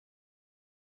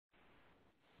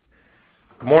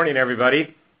Good morning,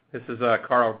 everybody. This is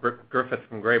Carl Griffith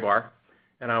from Graybar,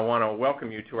 and I want to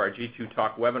welcome you to our G2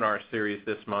 Talk webinar series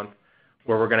this month,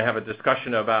 where we're going to have a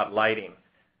discussion about lighting.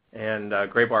 And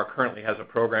Graybar currently has a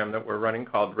program that we're running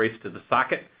called Race to the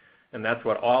Socket, and that's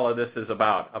what all of this is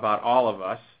about all of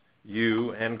us,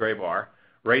 you and Graybar,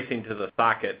 racing to the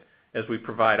socket as we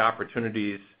provide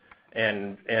opportunities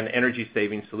and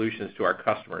energy-saving solutions to our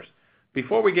customers.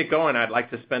 Before we get going, I'd like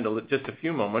to spend just a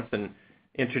few moments and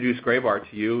introduce Graybar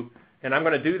to you, and I'm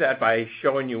going to do that by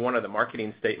showing you one of the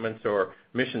marketing statements or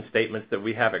mission statements that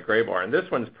we have at Graybar, and this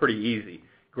one's pretty easy.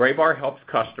 Graybar helps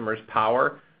customers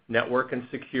power, network, and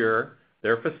secure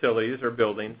their facilities or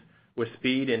buildings with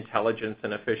speed, intelligence,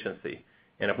 and efficiency.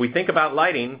 And if we think about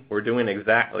lighting, we're doing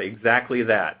exactly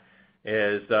that.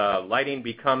 As lighting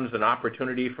becomes an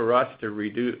opportunity for us to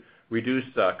reduce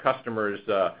customers'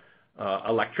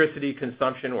 electricity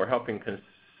consumption, we're helping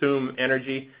consume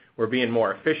energy. We're being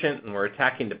more efficient, and we're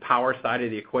attacking the power side of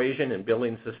the equation and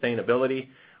building sustainability.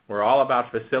 We're all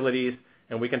about facilities,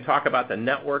 and we can talk about the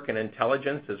network and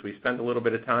intelligence as we spend a little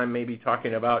bit of time maybe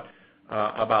talking about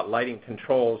lighting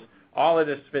controls. All of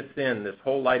this fits in. This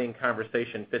whole lighting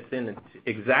conversation fits in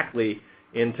exactly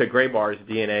into Graybar's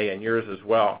DNA and yours as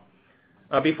well.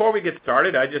 Before we get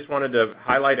started, I just wanted to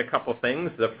highlight a couple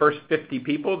things. The first 50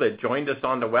 people that joined us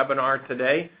on the webinar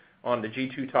today on the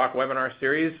G2 Talk webinar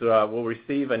series will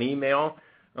receive an email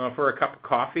for a cup of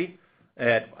coffee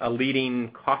at a leading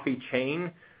coffee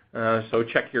chain. So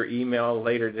check your email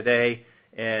later today,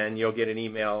 and you'll get an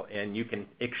email, and you can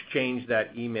exchange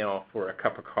that email for a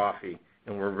cup of coffee,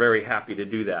 and we're very happy to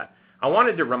do that. I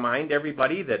wanted to remind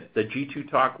everybody that the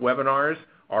G2 Talk webinars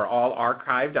are all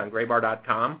archived on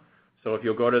graybar.com. So if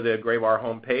you'll go to the Graybar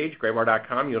homepage,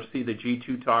 graybar.com, you'll see the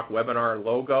G2 Talk webinar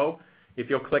logo. If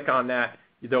you'll click on that,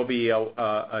 there'll be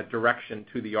a direction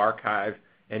to the archive,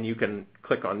 and you can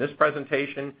click on this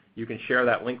presentation. You can share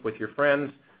that link with your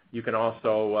friends. You can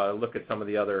also look at some of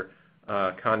the other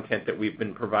content that we've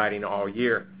been providing all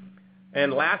year.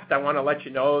 And last, I want to let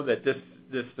you know that this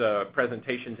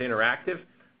presentation is interactive.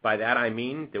 By that I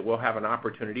mean that we'll have an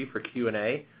opportunity for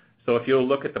Q&A. So if you'll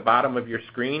look at the bottom of your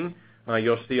screen,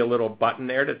 you'll see a little button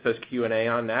there that says Q&A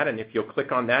on that, and if you'll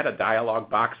click on that, a dialog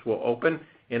box will open,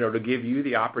 and it'll give you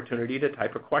the opportunity to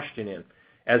type a question in.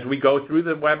 As we go through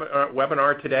the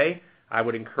webinar today, I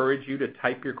would encourage you to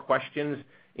type your questions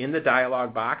in the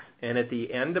dialog box, and at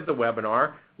the end of the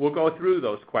webinar, we'll go through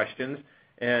those questions,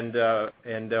 and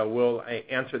we'll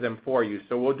answer them for you.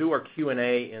 So we'll do our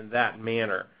Q&A in that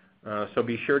manner. So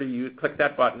be sure to click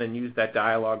that button and use that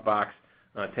dialog box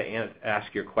to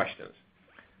ask your questions.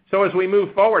 So as we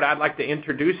move forward, I'd like to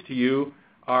introduce to you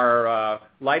our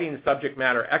lighting subject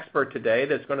matter expert today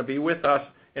that's going to be with us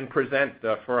and present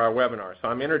for our webinar. So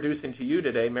I'm introducing to you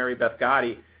today Mary Beth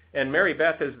Gotti, and Mary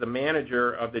Beth is the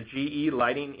manager of the GE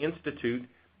Lighting Institute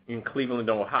in Cleveland,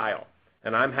 Ohio.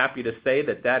 And I'm happy to say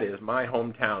that that is my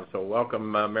hometown, so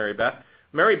welcome, Mary Beth.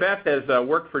 Mary Beth has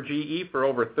worked for GE for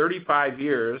over 35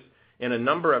 years in a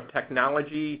number of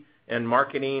technology and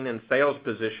marketing and sales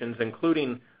positions,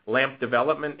 including lamp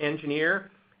development engineer,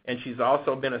 and she's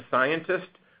also been a scientist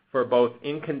for both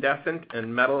incandescent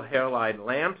and metal halide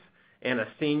lamps and a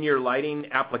senior lighting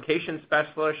application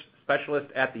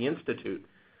specialist at the Institute.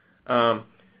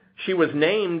 She was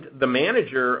named the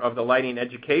manager of the lighting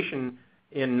education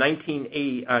in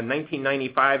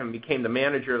 1995 and became the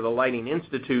manager of the Lighting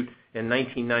Institute in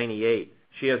 1998.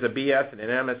 She has a BS and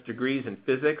an MS degrees in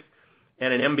physics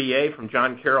and an MBA from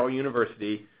John Carroll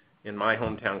University in my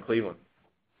hometown, Cleveland.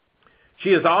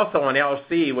 She is also an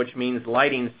LC, which means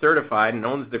lighting certified, and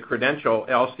owns the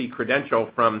LC credential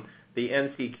from the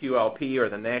NCQLP, or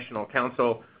the National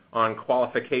Council on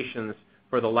Qualifications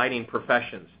for the Lighting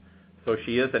Professions. So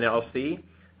she is an LC.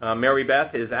 Mary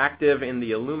Beth is active in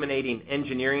the Illuminating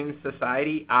Engineering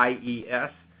Society,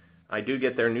 IES. I do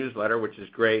get their newsletter, which is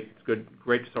great. It's a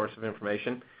great source of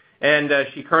information. And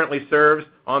she currently serves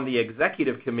on the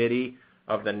executive committee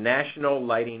of the National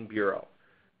Lighting Bureau.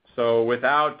 So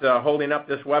without holding up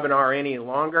this webinar any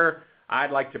longer,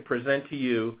 I'd like to present to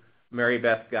you Mary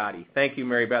Beth Gotti. Thank you,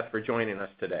 Mary Beth, for joining us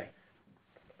today.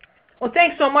 Well,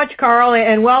 thanks so much, Carl,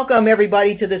 and welcome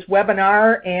everybody to this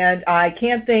webinar. And I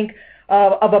can't think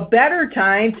of a better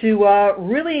time to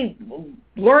really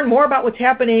learn more about what's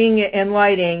happening in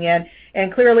lighting.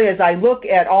 And clearly, as I look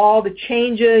at all the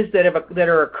changes that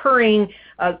are occurring,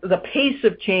 the pace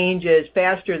of change is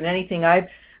faster than anything I've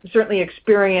certainly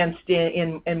experienced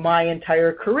in my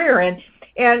entire career.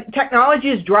 And technology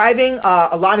is driving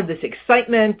a lot of this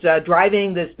excitement,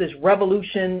 driving this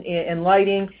revolution in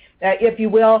lighting, if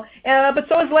you will. But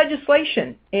so is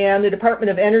legislation. And the Department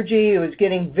of Energy is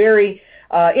getting very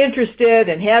interested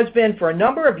and has been for a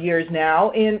number of years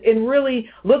now in really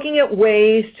looking at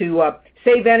ways to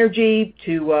save energy,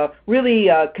 to really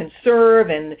conserve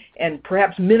and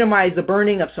perhaps minimize the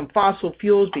burning of some fossil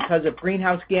fuels because of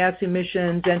greenhouse gas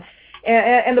emissions.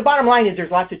 And the bottom line is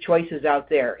there's lots of choices out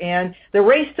there. And the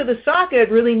race to the socket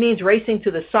really means racing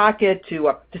to the socket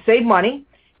to save money.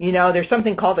 You know, there's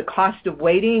something called the cost of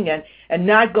waiting, and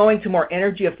not going to more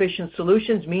energy efficient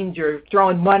solutions means you're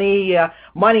throwing money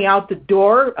out the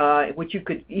door, which you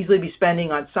could easily be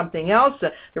spending on something else.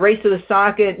 The race to the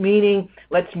socket meaning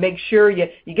let's make sure you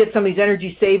get some of these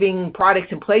energy saving products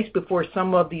in place before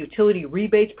some of the utility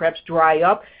rebates perhaps dry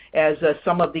up, as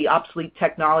some of the obsolete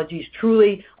technologies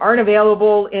truly aren't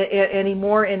available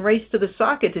anymore, and race to the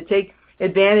socket to take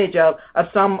advantage of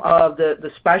some of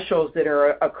the specials that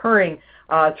are occurring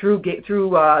through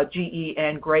GE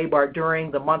and Graybar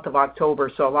during the month of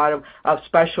October. So a lot of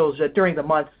specials during the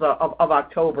month of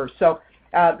October. So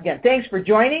again, thanks for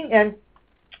joining, and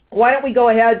why don't we go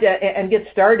ahead and get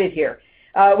started here.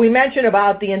 We mentioned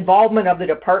about the involvement of the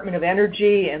Department of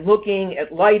Energy and looking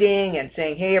at lighting and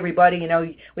saying, hey, everybody, you know,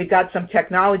 we've got some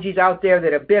technologies out there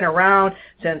that have been around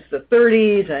since the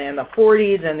 30s and the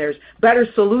 40s, and there's better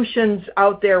solutions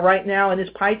out there right now, and this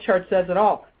pie chart says it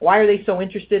all. Why are they so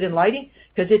interested in lighting?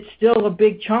 Because it's still a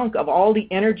big chunk of all the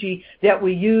energy that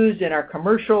we use in our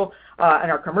commercial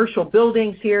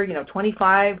buildings here, you know,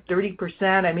 25,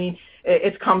 30%. I mean,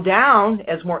 it's come down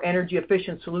as more energy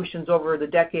efficient solutions over the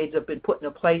decades have been put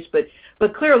into place, but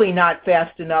clearly not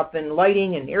fast enough. And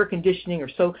lighting and air conditioning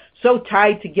are so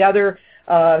tied together.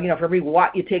 You know, for every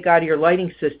watt you take out of your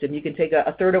lighting system, you can take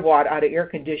a third of a watt out of air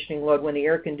conditioning load when the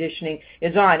air conditioning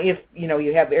is on, if, you know,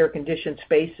 you have air conditioned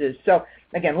spaces. So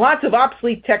again, lots of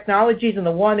obsolete technologies, and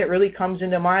the one that really comes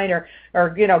into mind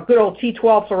are you know, good old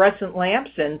T12 fluorescent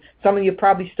lamps, and some of you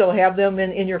probably still have them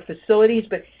in your facilities.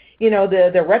 But you know,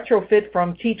 the retrofit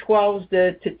from T12s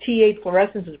to T8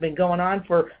 fluorescence has been going on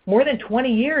for more than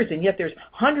 20 years, and yet there's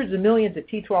hundreds of millions of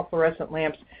T12 fluorescent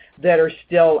lamps that are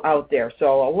still out there.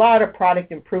 So a lot of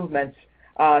product improvements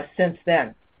since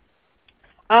then.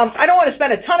 I don't want to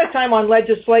spend a ton of time on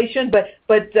legislation,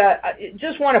 but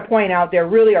just want to point out there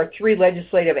really are 3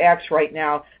 legislative acts right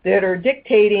now that are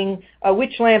dictating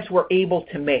which lamps we're able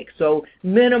to make. So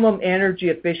minimum energy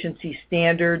efficiency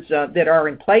standards that are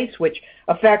in place, which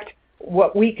affect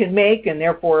what we can make and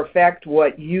therefore affect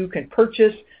what you can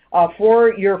purchase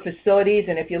for your facilities.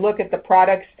 And if you look at the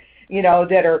products, you know,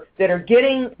 that are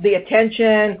getting the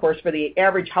attention, of course, for the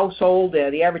average household,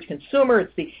 the average consumer,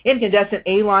 it's the incandescent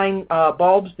A-line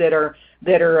bulbs that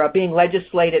are being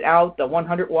legislated out. The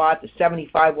 100 watt, the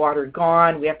 75 watt are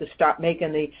gone. We have to stop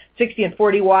making the 60 and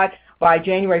 40 watt by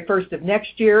January 1st of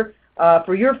next year.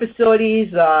 For your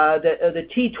facilities, the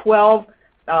T12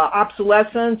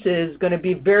 obsolescence is going to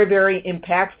be very, very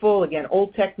impactful. Again,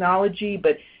 old technology,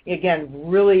 but again,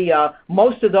 really,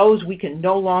 most of those we can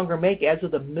no longer make as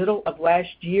of the middle of last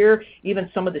year. Even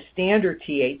some of the standard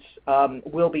T8s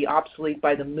will be obsolete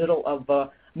by the middle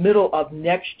of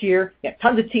next year. Yeah,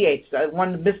 tons of T8s.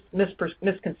 One of the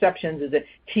misconceptions is that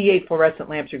T8 fluorescent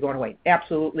lamps are going away.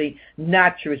 Absolutely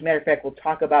not true. As a matter of fact, we'll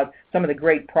talk about some of the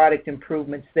great product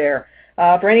improvements there.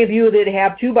 For any of you that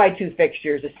have 2x2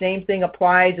 fixtures, the same thing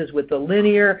applies as with the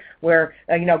linear, where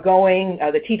you know,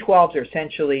 the T12s are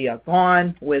essentially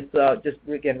gone, with just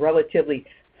again relatively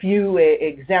few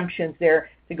exemptions there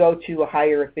to go to a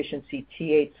higher efficiency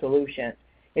T8 solution.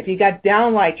 If you got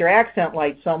downlights or accent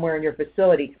lights somewhere in your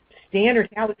facility, standard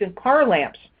halogen par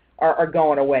lamps are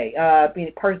going away.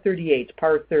 Par 38s,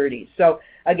 par 30s. So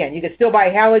again, you can still buy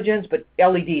halogens, but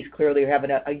LEDs clearly are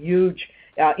having a huge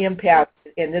impact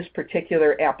in this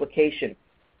particular application.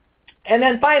 And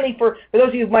then finally, for those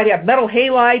of you who might have metal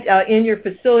halide in your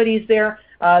facilities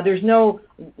there's no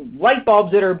light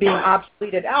bulbs that are being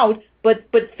obsoleted out, but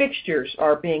fixtures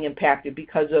are being impacted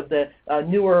because of the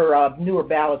newer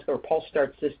ballasts or pulse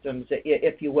start systems,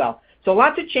 if you will. So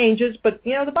lots of changes, but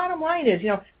you know, the bottom line is, you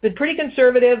know, been pretty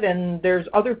conservative, and there's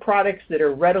other products that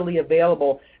are readily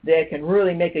available that can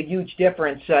really make a huge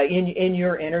difference in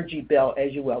your energy bill,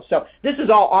 as you will. So this is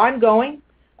all ongoing.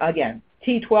 Again,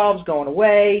 T12's going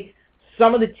away,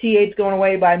 some of the T8's going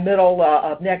away by middle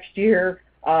of next year.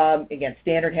 Again,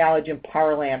 standard halogen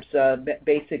power lamps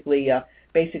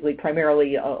basically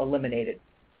primarily eliminated.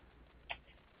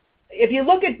 If you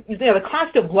look at, you know, the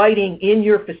cost of lighting in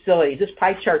your facilities, this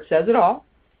pie chart says it all.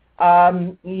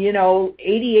 You know,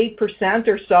 88%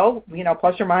 or so, you know,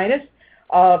 plus or minus,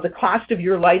 of the cost of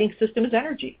your lighting system is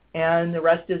energy, and the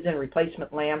rest is in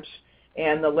replacement lamps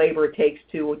and the labor it takes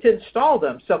to install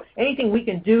them. So anything we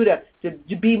can do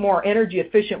to be more energy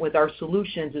efficient with our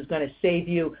solutions is going to save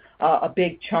you a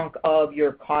big chunk of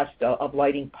your cost of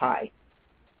lighting pie.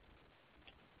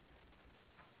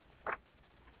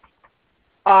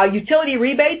 Utility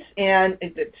rebates, and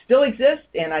it still exists,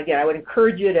 and again, I would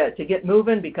encourage you to get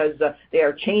moving because they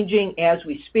are changing as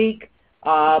we speak,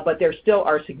 but there still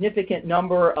are a significant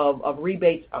number of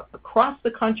rebates across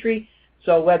the country.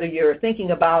 So whether you're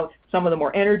thinking about some of the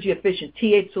more energy efficient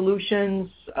T8 solutions,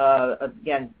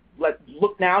 again, let's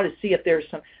look now to see if there's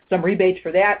some rebates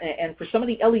for that, and for some of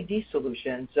the LED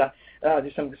solutions,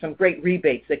 there's some great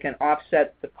rebates that can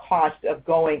offset the cost of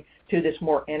going to this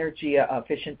more energy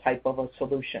efficient type of a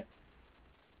solution.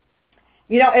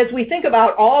 You know, as we think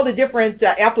about all the different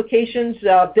applications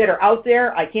that are out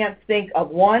there, I can't think of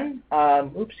one.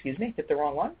 Oops, excuse me, hit the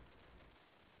wrong one.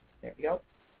 There we go.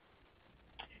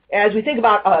 As we think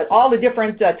about all the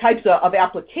different types of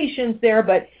applications there,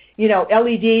 but you know,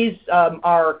 LEDs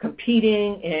are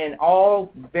competing in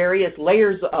all various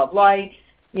layers of light.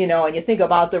 You know, and you think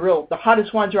about the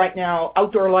hottest ones right now,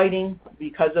 outdoor lighting,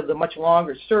 because of the much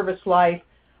longer service life.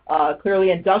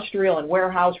 Clearly industrial and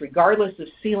warehouse, regardless of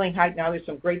ceiling height. Now there's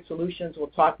some great solutions. We'll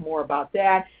talk more about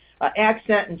that.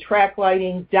 Accent and track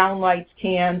lighting, downlights,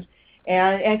 cans,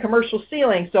 and commercial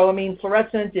ceiling. So, I mean,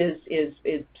 fluorescent is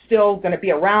still going to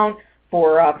be around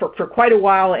for quite a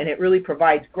while, and it really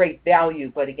provides great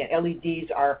value. But again,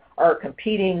 LEDs are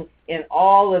competing in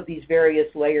all of these various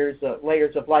layers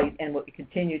of light, and will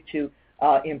continue to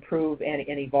improve and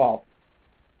evolve.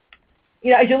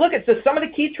 You know, as you look at some of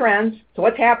the key trends, so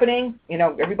what's happening, you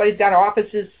know, everybody's got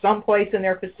offices someplace in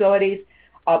their facilities.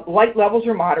 Light levels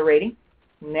are moderating,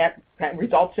 and that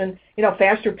results in, you know,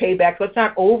 faster payback. Let's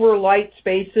not overlight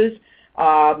spaces.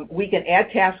 We can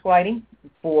add task lighting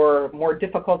for more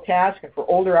difficult tasks and for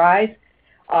older eyes.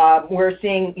 We're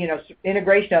seeing, you know,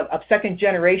 integration of second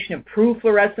generation improved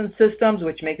fluorescent systems,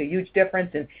 which make a huge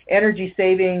difference in energy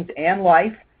savings and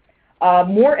life.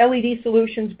 More LED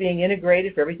solutions being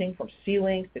integrated for everything from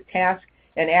ceilings to task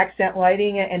and accent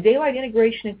lighting, and daylight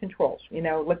integration and controls. You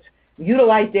know, let's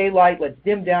utilize daylight, let's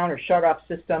dim down or shut off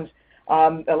systems,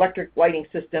 electric lighting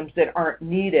systems that aren't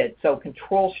needed. So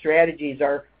control strategies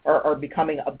are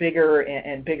becoming a bigger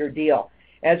and bigger deal.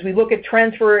 As we look at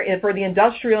trends for the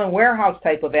industrial and warehouse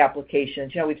type of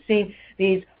applications, you know, we've seen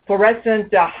these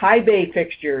fluorescent high bay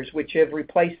fixtures, which have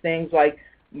replaced things like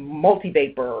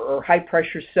multi-vapor or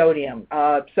high-pressure sodium.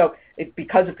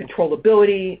 Because of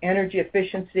controllability, energy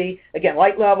efficiency, again,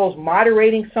 light levels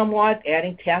moderating somewhat,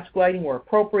 adding task lighting where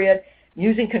appropriate,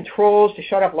 using controls to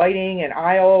shut off lighting in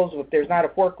aisles if there's not a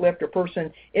forklift or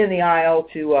person in the aisle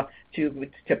to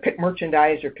pick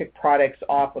merchandise or pick products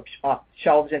off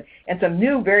shelves, and some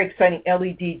new very exciting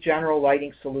LED general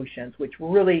lighting solutions, which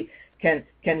really can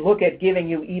look at giving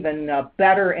you even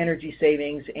better energy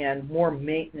savings and more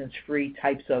maintenance-free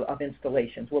types of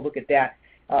installations. We'll look at that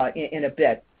in a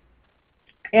bit.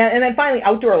 And then finally,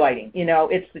 outdoor lighting. You know,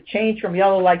 it's the change from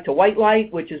yellow light to white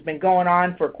light, which has been going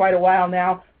on for quite a while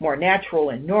now, more natural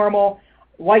and normal.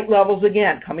 Light levels,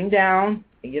 again, coming down.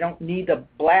 You don't need to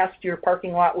blast your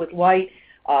parking lot with light.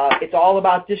 It's all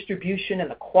about distribution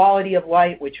and the quality of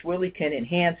light, which really can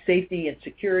enhance safety and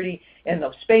security in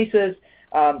those spaces.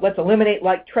 Let's eliminate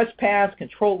light trespass,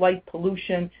 control light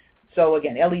pollution. So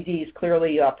again, LEDs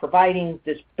clearly providing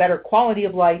this better quality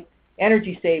of light,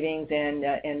 energy savings,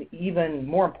 and even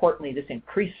more importantly, this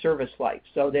increased service life,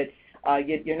 so that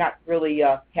you're not really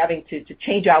having to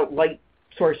change out light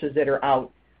sources that are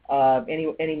out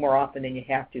any more often than you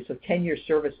have to. So 10-year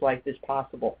service life is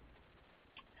possible.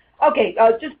 Okay,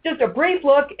 just a brief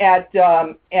look at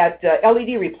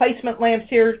LED replacement lamps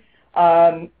here.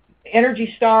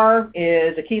 Energy Star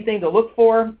is a key thing to look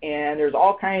for, and there's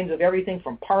all kinds of everything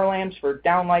from par lamps for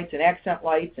downlights and accent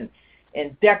lights and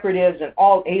decoratives and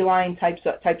all A-line types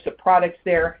of products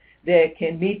there that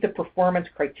can meet the performance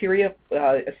criteria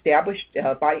established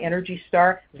by Energy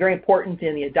Star. It's very important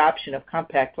in the adoption of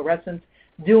compact fluorescents.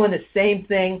 Doing the same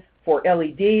thing for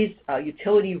LEDs.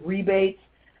 Utility rebates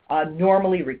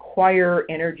normally require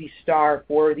Energy Star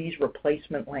for these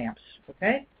replacement lamps.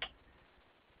 Okay.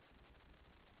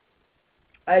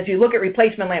 As you look at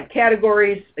replacement lamp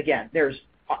categories, again, there's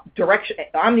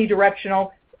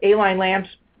omnidirectional A-line lamps,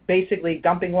 basically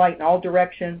dumping light in all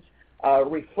directions,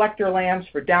 reflector lamps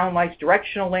for downlights,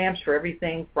 directional lamps for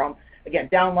everything from, again,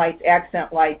 downlights,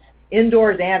 accent lights,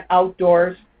 indoors and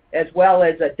outdoors, as well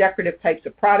as decorative types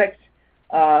of products.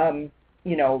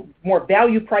 You know, more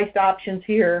value-priced options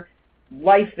here.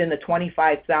 life in the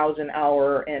 25,000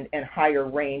 hour and higher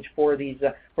range for these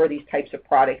types of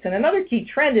products. And another key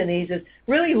trend in these is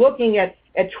really looking at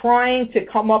trying to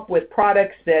come up with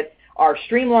products that are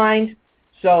streamlined,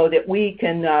 so that we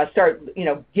can start,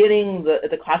 getting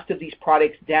the cost of these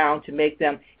products down to make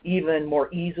them even more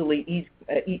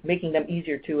making them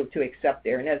easier to accept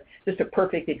there. And that's just a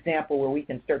perfect example where we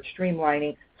can start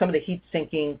streamlining some of the heat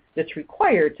sinking that's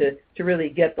required to really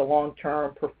get the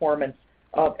long-term performance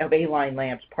of A-line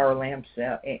lamps, power lamps,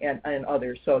 and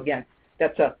others. So again,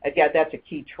 that's a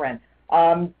key trend.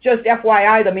 Just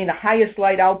FYI, the highest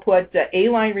light output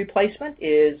A-line replacement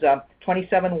is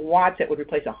 27 watts. It would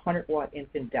replace a 100-watt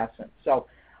incandescent. So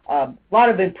a lot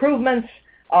of improvements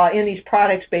in these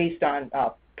products based on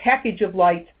package of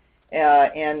light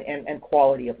and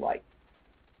quality of light.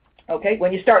 Okay,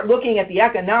 when you start looking at the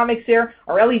economics here,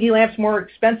 are LED lamps more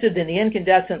expensive than the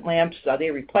incandescent lamps they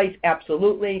replace?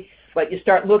 Absolutely. But you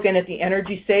start looking at the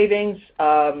energy savings,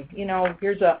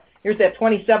 here's that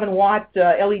 27-watt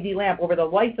LED lamp. Over the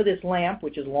life of this lamp,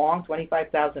 which is long,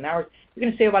 25,000 hours, you're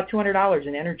going to save about $200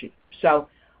 in energy. So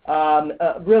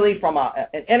really from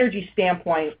an energy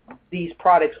standpoint, these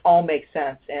products all make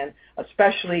sense, and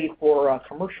especially for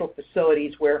commercial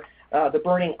facilities where the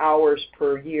burning hours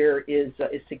per year is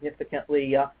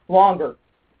significantly longer.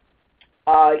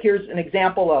 Here's an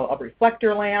example of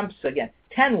reflector lamps. Again,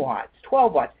 10 watts,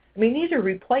 12 watts. These are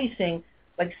replacing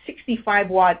like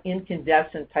 65-watt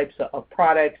incandescent types of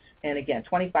products, and again,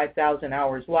 25,000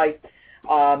 hours life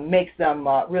makes them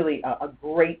really a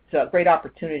great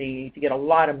opportunity to get a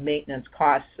lot of maintenance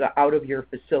costs out of your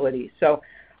facility. So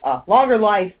longer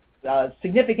life,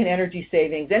 significant energy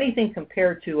savings, anything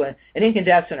compared to an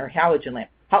incandescent or halogen lamp,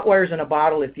 hot wires in a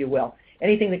bottle, if you will.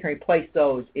 Anything that can replace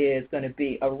those is going to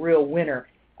be a real winner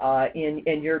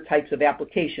in your types of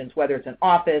applications, whether it's an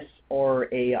office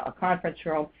or a conference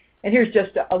room. And here's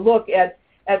just a look at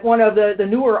one of the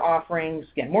newer offerings,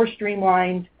 again, more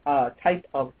streamlined type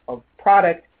of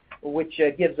product, which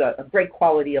gives a great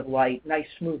quality of light, nice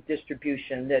smooth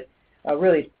distribution that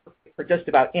really is perfect for just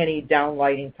about any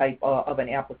downlighting type of an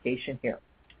application here.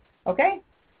 Okay,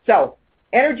 so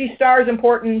Energy Star is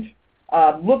important.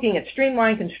 Looking at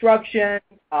streamlined construction,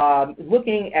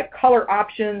 looking at color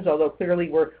options, although clearly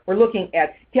we're looking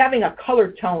at having a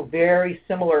color tone very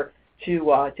similar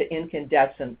to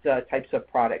incandescent types of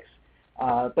products.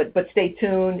 But stay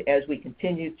tuned as we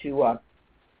continue to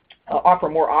offer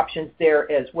more options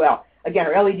there as well. Again,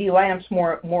 are LED lamps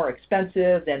more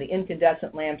expensive than the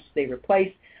incandescent lamps they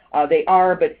replace? They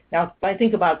are, but now if I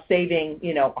think about saving,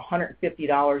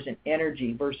 $150 in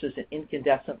energy versus an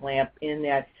incandescent lamp in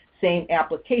that same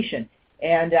application.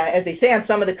 And as they say on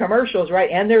some of the commercials,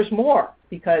 right, and there's more,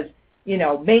 because,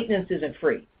 maintenance isn't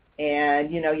free.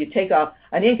 And, you take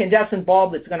an incandescent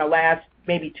bulb that's going to last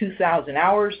maybe 2,000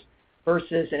 hours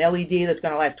versus an LED that's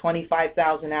going to last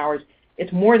 25,000 hours.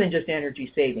 It's more than just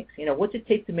energy savings. What's it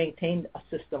take to maintain a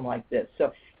system like this?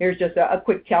 So here's just a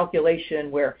quick calculation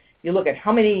where you look at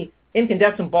how many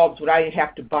incandescent bulbs would I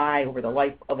have to buy over the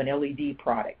life of an LED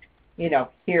product.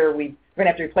 Here we're going to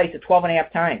have to replace it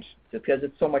 12.5 times because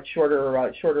it's so much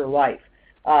shorter life.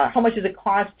 How much does it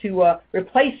cost to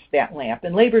replace that lamp?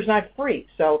 And labor's not free.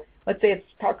 So let's say it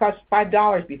costs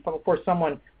 $5 before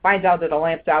someone finds out that a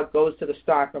lamp's out, goes to the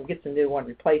stock room, gets a new one,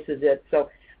 replaces it. So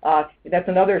that's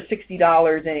another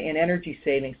 $60 in energy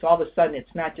savings. So all of a sudden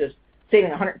it's not just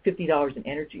saving $150 in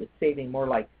energy, it's saving more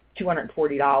like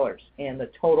 $240 in the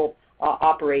total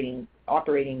operating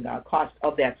cost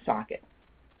of that socket.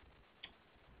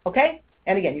 Okay?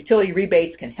 And again, utility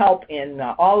rebates can help in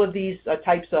all of these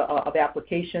types of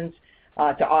applications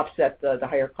to offset the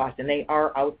higher cost, and they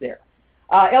are out there.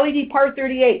 LED Par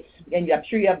 38s, and I'm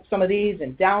sure you have some of these,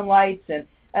 and downlights, and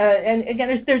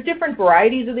again, there's different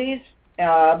varieties of these,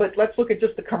 but let's look at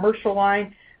just the commercial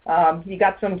line. You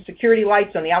got some security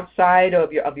lights on the outside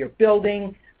of your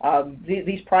building.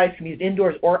 These products can be used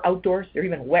indoors or outdoors. They're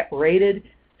even wet rated,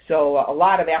 so a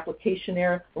lot of application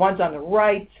there. The ones on the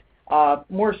right,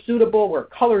 more suitable where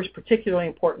color is particularly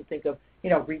important. Think of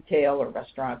retail or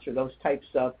restaurants or those types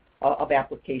of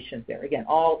applications there. Again,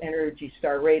 all Energy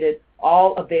Star rated,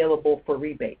 all available for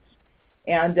rebates.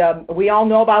 And we all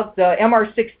know about the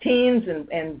MR16s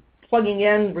and plugging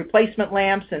in replacement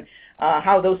lamps and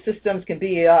how those systems can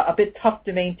be a bit tough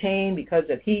to maintain because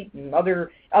of heat and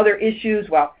other issues.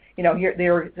 Well, here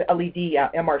there are LED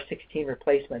MR16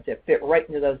 replacements that fit right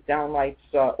into those downlights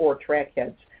or track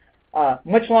heads.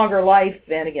 Much longer life,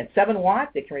 and again, 7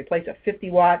 watts. It can replace a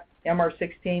 50-watt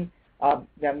MR16. A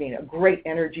great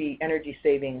energy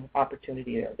saving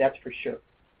opportunity there, that's for sure.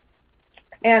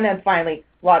 And then finally,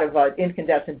 a lot of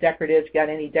incandescent decoratives. Got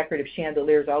any decorative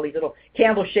chandeliers, all these little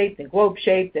candle-shaped and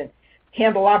globe-shaped and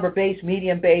candelabra base,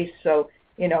 medium base. So,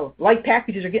 light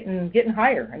packages are getting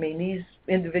higher. I mean, these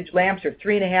individual lamps are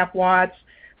 3.5 watts.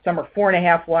 Some are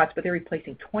 4.5 watts, but they're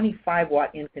replacing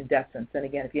 25-watt incandescents. And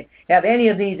again, if you have any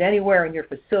of these anywhere in your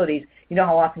facilities, you know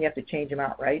how often you have to change them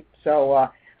out, right? So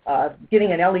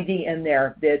getting an LED in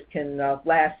there that can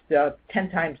last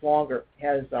 10 times longer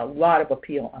has a lot of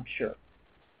appeal, I'm sure.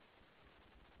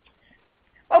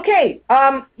 Okay,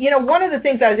 one of the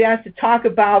things I was asked to talk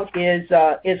about is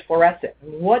fluorescent.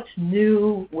 What's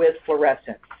new with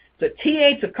fluorescent? So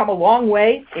T8s have come a long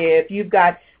way. If you've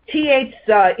got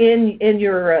T8s in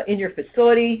your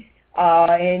facility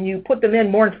and you put them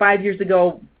in more than 5 years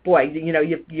ago, boy,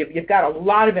 you've got a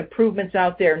lot of improvements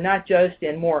out there, not just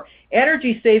in more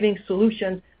energy-saving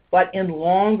solutions, but in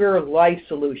longer life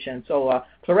solutions. So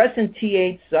fluorescent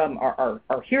T8s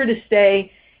are here to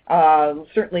stay.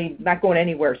 Certainly not going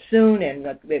anywhere soon,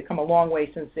 and they've come a long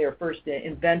way since they were first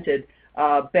invented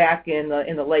back in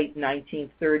the late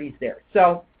 1930s there.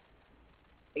 So,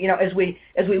 as we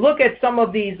look at some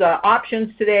of these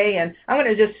options today, and I'm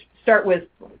going to just start with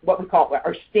what we call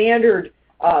our standard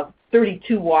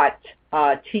 32-watt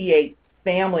T8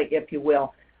 family, if you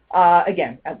will.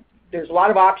 Again, there's a lot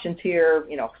of options here.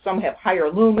 Some have higher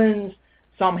lumens,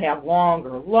 some have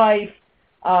longer life.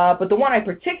 But the one I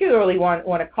particularly want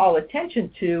to call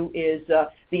attention to is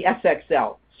the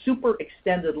SXL, super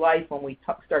extended life, when we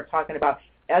start talking about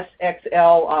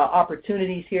SXL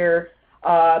opportunities here.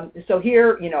 So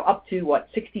here, up to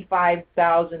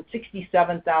 65,000,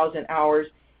 67,000 hours.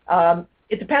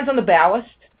 It depends on the ballast.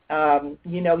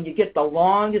 You get the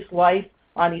longest life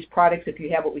on these products if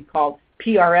you have what we call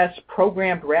PRS,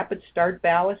 Programmed Rapid Start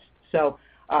ballast. So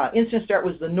Instant Start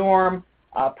was the norm.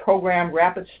 Programmed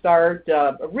Rapid Start,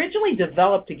 originally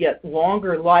developed to get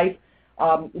longer life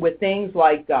with things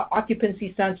like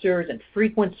occupancy sensors and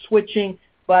frequent switching,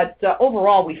 but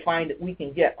overall we find that we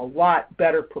can get a lot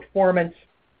better performance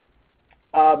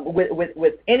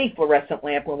with any fluorescent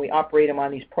lamp when we operate them on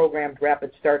these Programmed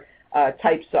Rapid Start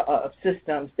types of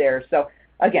systems there. So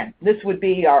again, this would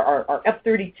be our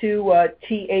F32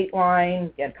 T8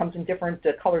 line, and comes in different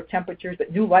color temperatures,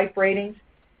 but new life ratings.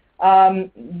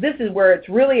 This is where it's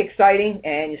really exciting,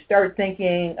 and you start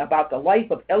thinking about the life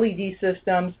of LED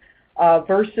systems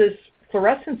versus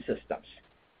fluorescent systems.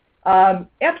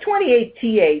 F28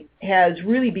 T8 has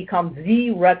really become the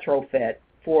retrofit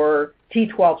for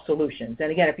T12 solutions.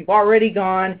 And again, if you've already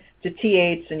gone to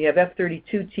T8s and you have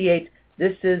F32 T8s,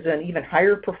 this is an even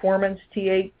higher performance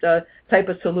T8 type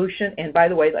of solution. And by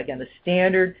the way, again, the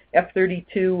standard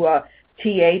F32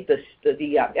 T8, the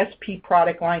SP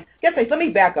product line. Let me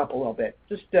back up a little bit,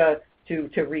 just to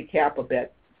recap a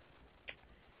bit.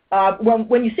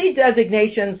 When you see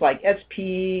designations like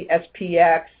SP,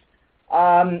 SPX,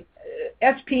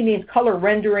 SP means color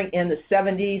rendering in the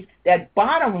 70s. That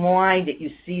bottom line that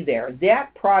you see there,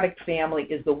 that product family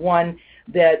is the one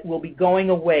that will be going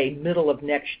away middle of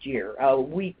next year.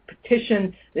 We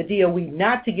petitioned the DOE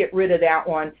not to get rid of that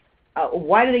one.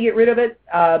 Why do they get rid of it?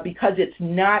 Because it's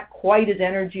not quite as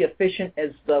energy efficient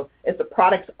as the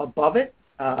products above it,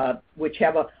 which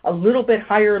have a little bit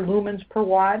higher lumens per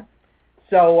watt.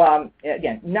 So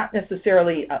again, not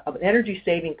necessarily an energy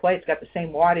saving play. It's got the same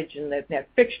wattage in that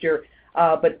fixture,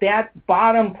 but that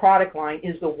bottom product line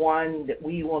is the one that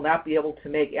we will not be able to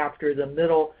make after the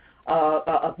middle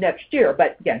of next year.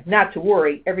 But again, not to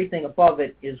worry. Everything above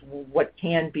it is what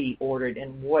can be ordered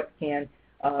and what can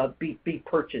be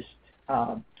purchased.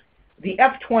 The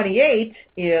F28,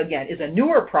 again, is a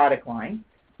newer product line,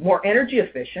 more energy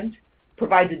efficient,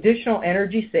 provides additional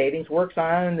energy savings, works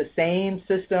on the same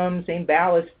system, same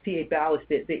ballast, T8 ballast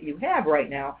that you have right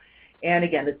now. And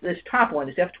again, this top one,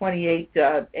 this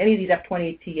F28, any of these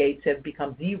F28 T8s have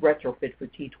become the retrofit for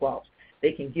T12s.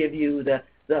 They can give you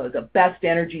the best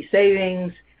energy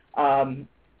savings,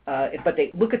 but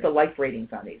they look at the life ratings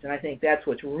on these, and I think that's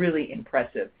what's really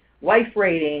impressive. Life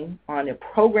rating on a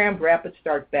Programmed Rapid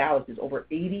Start ballast is over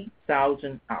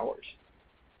 80,000 hours.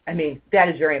 I mean, that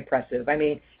is very impressive. I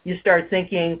mean, you start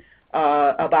thinking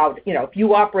about, if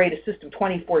you operate a system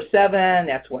 24/7,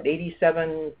 that's what,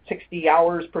 8,760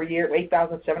 hours per year,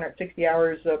 8,760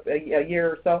 hours a year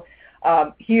or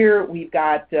so. Here we've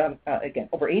got, again,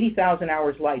 over 80,000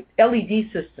 hours life. LED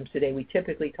systems today, we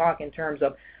typically talk in terms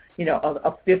of,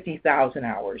 of 50,000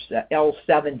 hours,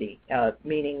 L70,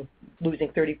 meaning losing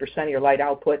 30% of your light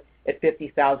output at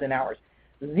 50,000 hours.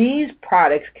 These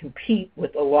products compete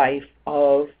with the life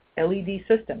of LED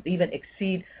systems, even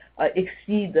exceed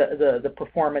the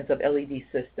performance of LED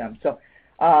systems. So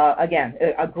Again,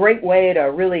 a great way to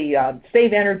really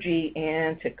save energy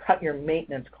and to cut your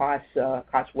maintenance costs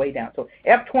way down. So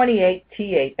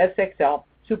F28T8 SXL,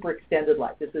 super extended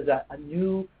life. This is a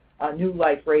new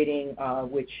life rating,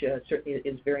 which certainly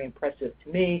is very impressive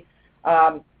to me.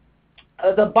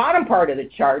 The bottom part of the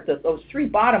chart, those three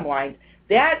bottom lines,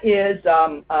 that is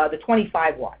the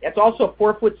 25 watt. That's also a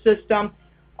 4-foot system.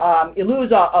 You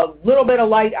lose a little bit of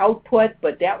light output,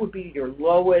 but that would be your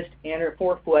lowest and a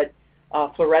 4-foot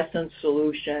fluorescence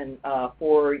solution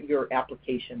for your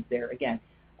applications there. Again,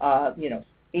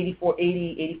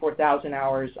 84,000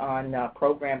 hours on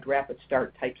programmed rapid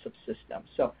start types of systems.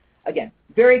 So again,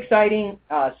 very exciting,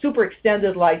 super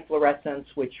extended life fluorescence,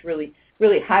 which really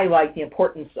highlight the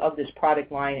importance of this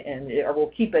product line, and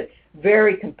will keep it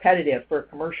very competitive for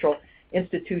commercial,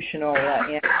 institutional,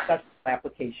 and industrial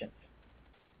applications.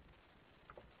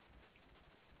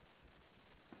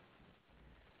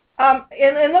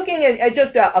 And looking at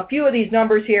just a few of these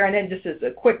numbers here, and then just as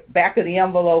a quick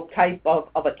back-of-the-envelope type of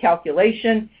a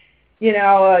calculation,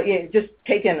 just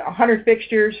taking 100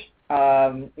 fixtures.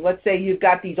 Let's say you've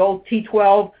got these old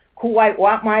T12 cool white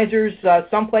watt misers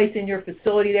someplace in your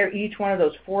facility there. Each one of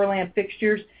those 4-lamp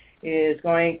fixtures is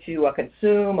going to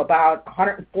consume about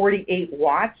 148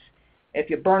 watts. If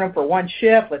you burn them for one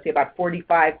shift, let's say about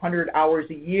 4,500 hours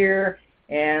a year,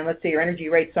 and let's say your energy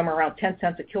rate's somewhere around 10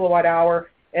 cents a kilowatt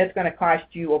hour, it's going to cost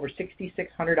you over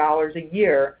 $6,600 a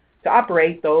year to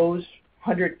operate those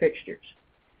 100 fixtures.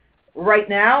 Right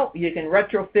now, you can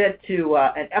retrofit to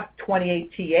an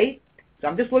F28T8. So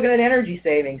I'm just looking at energy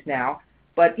savings now,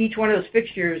 but each one of those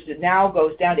fixtures now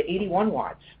goes down to 81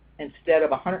 watts instead of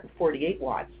 148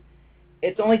 watts.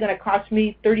 It's only going to cost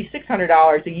me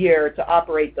 $3,600 a year to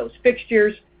operate those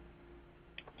fixtures.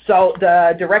 So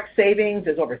the direct savings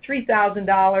is over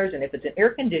 $3,000, and if it's an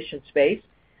air-conditioned space,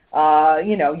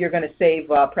 you're going to save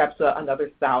perhaps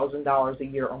another $1,000 a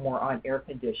year or more on air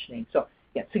conditioning. So,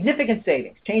 yeah, significant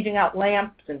savings, changing out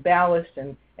lamps and ballasts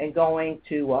and going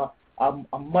to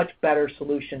a much better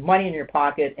solution, money in your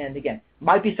pocket, and again,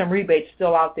 might be some rebates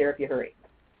still out there if you hurry.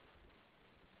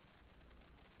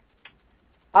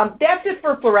 That's it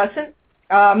for fluorescent.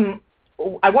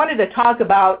 I wanted to talk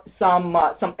about some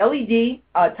LED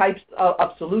types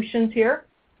of solutions here.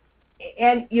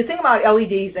 And you think about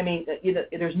LEDs, I mean,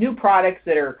 there's new products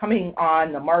that are coming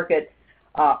on the market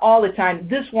all the time.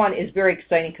 This one is very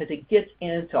exciting because it gets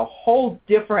into a whole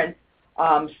different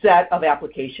set of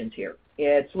applications here.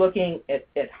 It's looking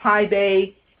at high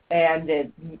bay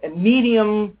and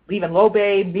medium, even low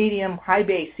bay, medium, high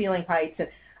bay ceiling heights. And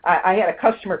I had a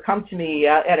customer come to me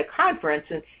at a conference,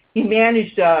 and he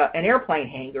managed an airplane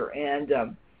hangar.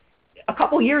 And a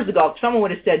couple years ago, if someone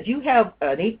would have said, do you have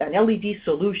an LED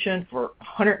solution for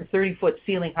 130-foot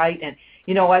ceiling height? And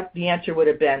you know what? The answer would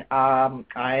have been,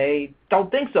 I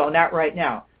don't think so, not right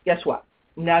now. Guess what?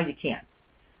 Now you can.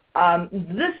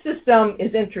 This system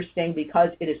is interesting because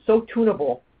it is so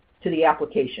tunable to the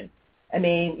application. I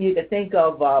mean, you could think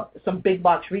of some big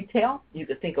box retail. You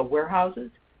could think of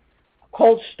warehouses,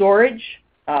 cold storage,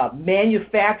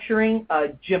 manufacturing,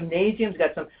 gymnasiums.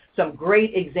 Got some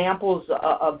great examples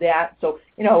of that. So,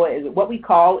 what we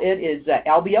call it is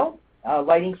Albeo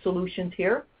lighting solutions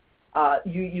here.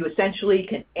 You essentially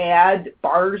can add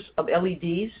bars of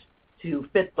LEDs to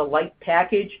fit the light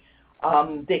package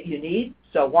that you need.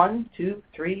 So 1, 2,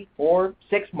 3, 4,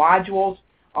 6 modules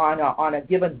on a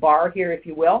given bar here, if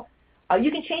you will.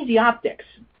 You can change the optics,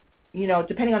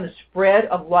 depending on the spread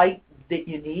of light that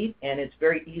you need, and it's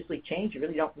very easily changed. You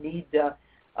really don't need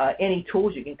any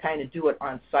tools. You can kind of do it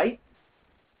on site.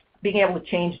 Being able to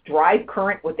change drive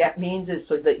current, what that means is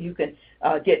so that you can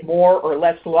get more or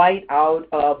less light out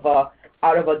of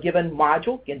a given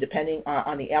module, again, depending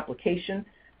on the application.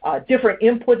 Different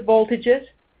input voltages.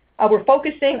 We're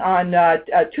focusing on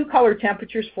 2 color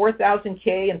temperatures, 4,000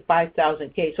 K and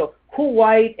 5,000 K. So cool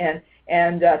white and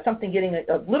something getting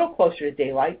a little closer to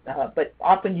daylight, but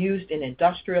often used in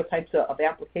industrial types of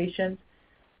applications.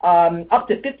 Up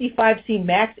to 55 C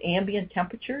max ambient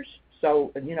temperatures,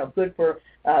 so good for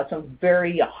some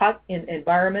very hot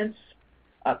environments.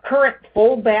 Current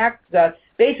foldback,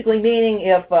 basically meaning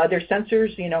if there's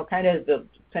sensors, kind of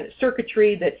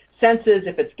circuitry that senses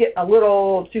if it's getting a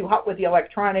little too hot with the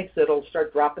electronics, it'll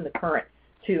start dropping the current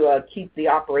to keep the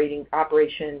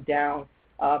operation down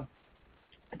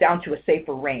to a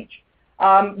safer range.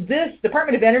 This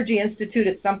Department of Energy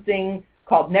instituted something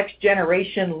called Next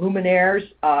Generation Luminaires.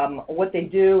 What they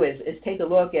do is take a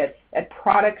look at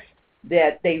products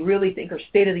that they really think are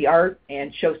state-of-the-art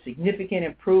and show significant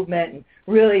improvement and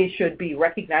really should be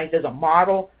recognized as a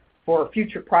model for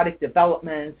future product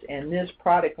developments. And this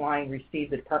product line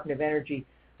received the Department of Energy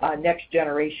Next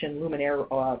Generation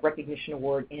Luminaire Recognition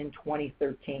Award in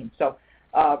 2013. So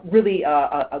really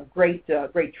a great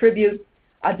tribute.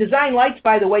 Design lights,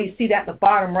 by the way, you see that in the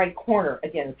bottom right corner.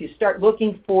 Again, if you start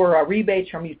looking for rebates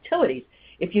from utilities,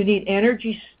 if you need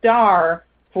Energy Star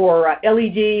for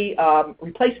LED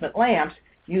replacement lamps,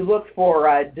 you look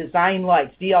for design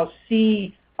lights,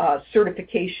 DLC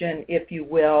certification, if you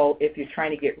will, if you're trying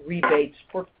to get rebates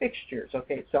for fixtures.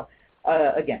 Okay, so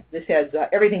again, this has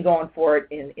everything going for it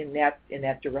in that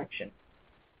direction.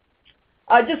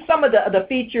 Just some of the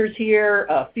features here,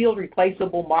 field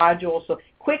replaceable modules, so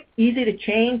quick, easy to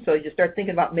change. So as you start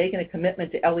thinking about making a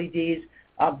commitment to LEDs,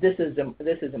 this is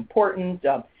important.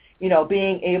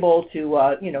 Being able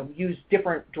to use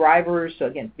different drivers. So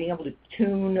again, being able to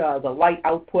tune the light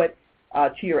output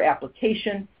to your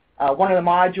application. One of the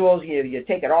modules, you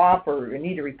take it off or you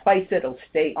need to replace it, it'll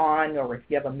stay on, or if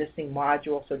you have a missing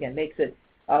module. So again, makes it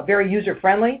very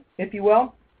user-friendly, if you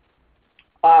will.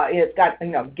 It's got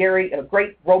a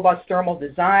great robust thermal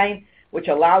design, which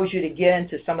allows you to get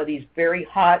into some of these very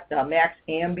hot max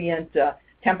ambient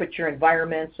temperature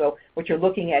environments. So what you're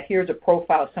looking at here is a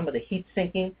profile of some of the heat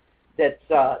sinking that's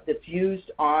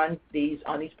used on these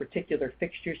particular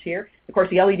fixtures here. Of course,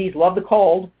 the LEDs love the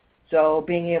cold, so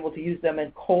being able to use them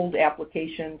in cold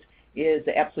applications is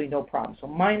absolutely no problem. So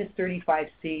minus 35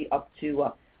 C up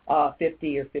to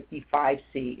 50 or 55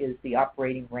 C is the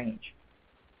operating range.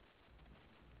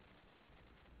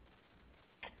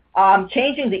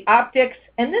 Changing the optics,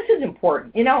 and this is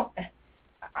important.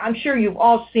 I'm sure you've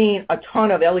all seen a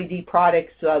ton of LED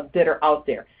products that are out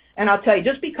there. And I'll tell you,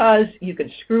 just because you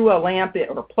can screw a lamp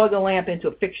or plug a lamp into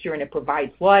a fixture and it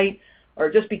provides light,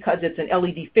 or just because it's an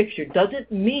LED fixture,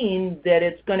 doesn't mean that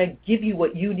it's going to give you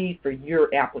what you need for your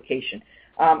application.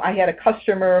 I had a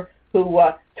customer who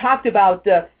talked about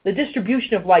the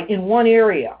distribution of light in one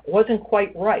area wasn't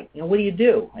quite right. What do you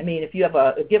do? I mean, if you have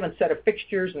a given set of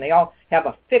fixtures and they all have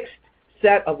a fixed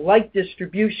set of light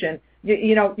distribution,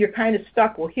 you're kind of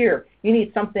stuck. Well, here, you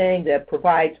need something that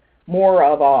provides more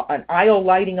of an aisle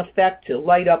lighting effect to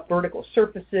light up vertical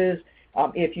surfaces.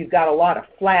 If you've got a lot of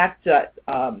flat types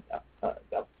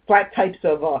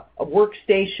of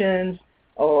workstations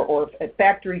or a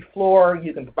factory floor,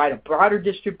 you can provide a broader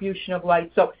distribution of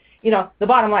light. So, the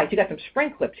bottom line is you got some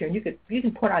spring clips here, and you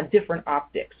can put on different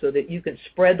optics so that you can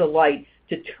spread the light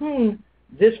to tune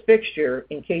this fixture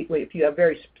in case if you have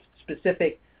very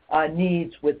specific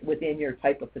needs within your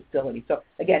type of facility. So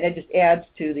again, it just adds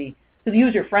to the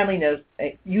user friendliness,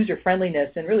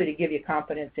 and really to give you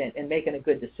confidence in making a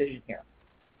good decision here.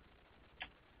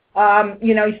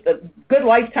 Good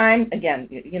lifetime. Again,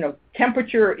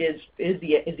 temperature is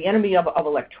the enemy of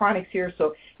electronics here.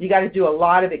 So you got to do a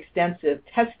lot of extensive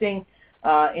testing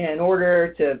in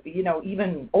order to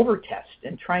even over-test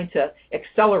and trying to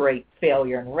accelerate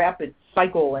failure and rapid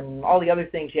cycle and all the other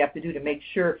things you have to do to make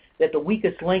sure that the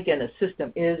weakest link in the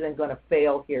system isn't going to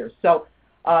fail here. So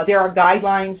there are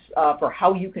guidelines for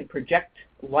how you can project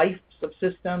life of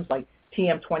systems, like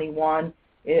TM21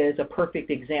 is a perfect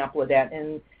example of that.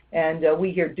 And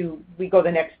we go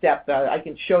the next step. I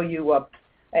can show you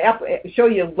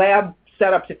lab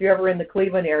setups if you're ever in the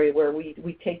Cleveland area where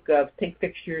we take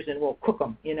fixtures and we'll cook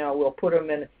them. We'll put them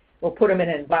in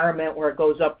an environment where it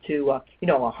goes up to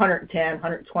 110,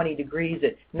 120 degrees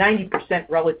at 90%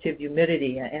 relative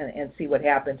humidity and see what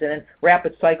happens. And then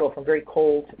rapid cycle from very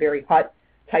cold to very hot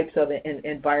types of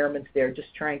environments there,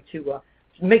 just trying to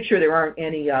make sure there aren't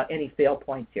any fail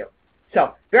points here.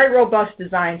 So very robust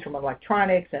designs from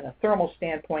electronics and a thermal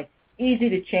standpoint, easy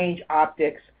to change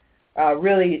optics,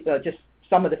 really just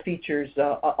some of the features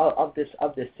of this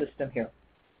system here.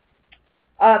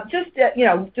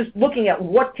 Just looking at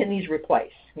what can these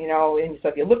replace, and so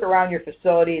if you look around your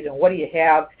facilities and what do you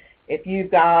have, if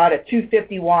you've got a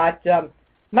 250-watt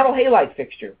metal halide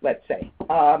fixture, let's say,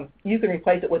 you can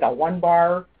replace it with a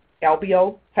 1-bar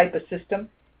Albeo type of system.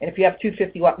 And if you have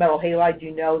 250-watt metal halide,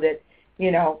 you know that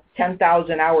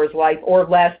 10,000 hours life or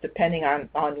less, depending on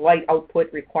light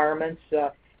output requirements,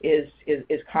 is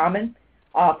common.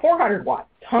 400-watt,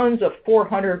 tons of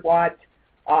 400-watt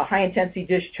high-intensity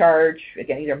discharge,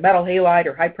 again, either metal halide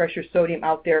or high-pressure sodium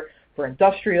out there for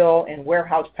industrial and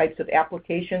warehouse types of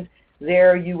applications.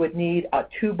 There you would need a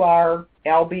 2-bar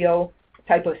Albeo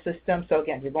type of system. So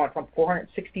again, you're going from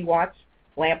 460 watts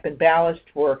lamp and ballast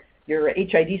for your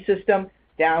HID system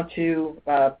down to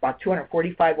about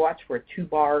 245 watts for a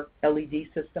 2-bar LED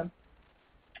system.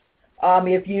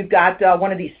 If you've got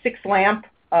one of these 6-lamp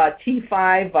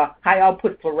T5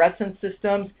 high-output fluorescent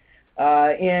systems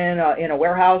in a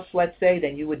warehouse, let's say,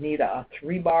 then you would need a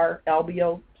 3-bar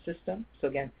Albeo system. So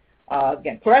again,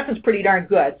 fluorescent's pretty darn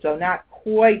good, so not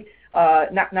quite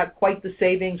not quite the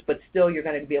savings, but still you're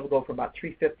going to be able to go from about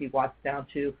 350 watts down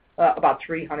to about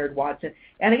 300 watts.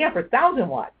 And again, for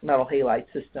 1,000-watt metal halide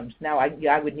systems, now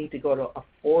I would need to go to a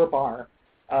 4-bar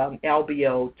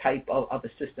Albeo type of a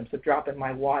system, so dropping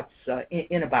my watts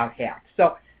in about half.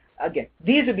 So again,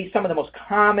 these would be some of the most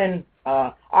common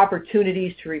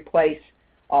opportunities to replace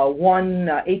one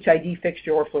HID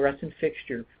fixture or fluorescent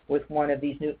fixture with one of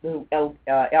these new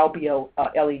Albeo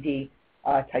LED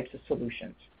types of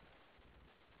solutions.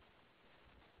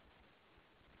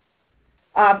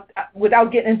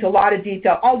 Without getting into a lot of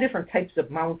detail, all different types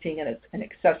of mounting and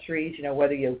accessories,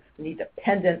 whether you need a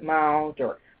pendant mount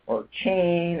or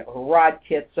chain or rod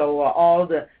kit, so all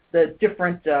the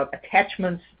different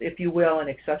attachments, if you will, and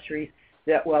accessories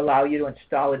that will allow you to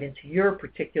install it into your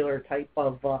particular type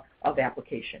of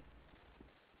application.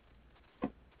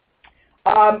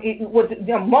 Almost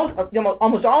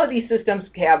all of these systems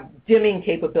have dimming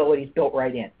capabilities built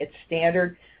right in. It's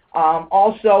standard.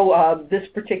 Also, this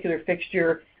particular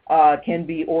fixture can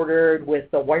be ordered with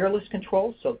the wireless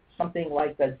control, so something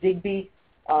like the Zigbee,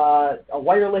 a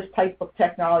wireless type of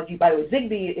technology. By the way,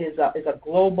 Zigbee is a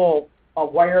global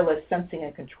wireless sensing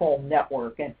and control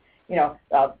network, and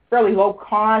fairly low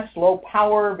cost, low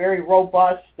power, very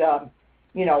robust. A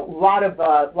lot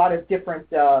of different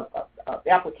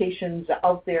applications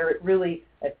out there. It really,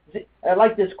 I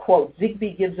like this quote: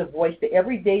 Zigbee gives a voice to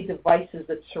everyday devices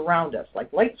that surround us,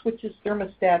 like light switches,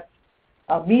 thermostats,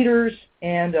 meters,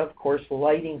 and of course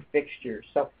lighting fixtures.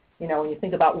 So when you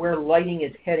think about where lighting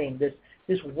is heading, this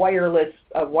wireless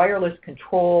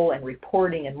control and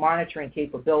reporting and monitoring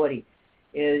capability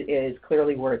is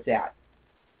clearly where it's at.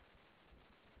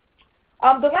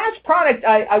 The last product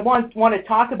I want to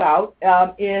talk about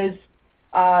is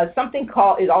something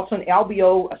is also an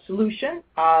Albeo solution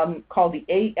called the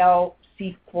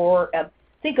ALC4.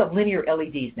 Think of linear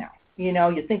LEDs now.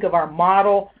 You think of our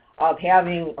model of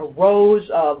having rows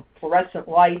of fluorescent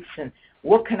lights, and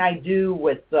what can I do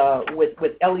with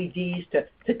LEDs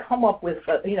to come up with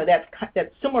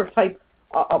that similar type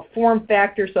of form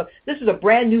factor. So this is a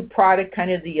brand new product,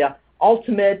 kind of the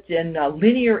ultimate in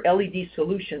linear LED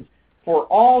solutions for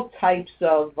all types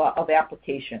of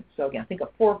applications. So again, think of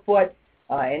 4-foot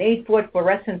and 8-foot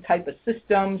fluorescent type of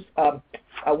systems.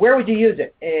 Where would you use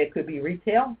it? It could be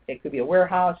retail, it could be a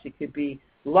warehouse, it could be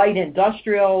light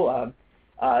industrial,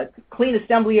 clean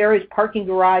assembly areas, parking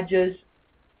garages.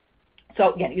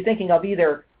 So again, you're thinking of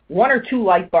either 1 or 2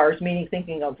 light bars, meaning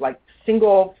thinking of like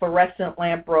single fluorescent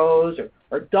lamp rows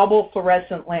or double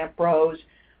fluorescent lamp rows,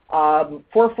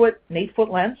 4-foot and 8-foot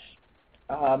lens.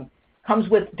 Comes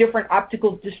with different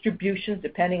optical distributions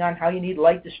depending on how you need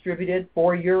light distributed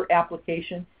for your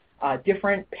application,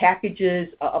 different packages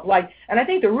of light. And I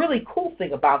think the really cool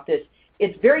thing about this,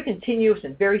 it's very continuous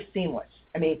and very seamless.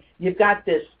 I mean, you've got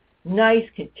this nice,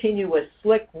 continuous,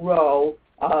 slick row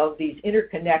of these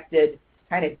interconnected,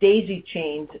 kind of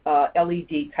daisy-chained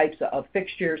LED types of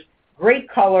fixtures, great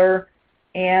color,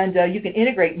 and you can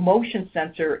integrate motion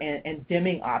sensor and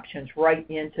dimming options right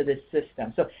into this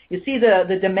system. So you see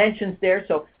the dimensions there.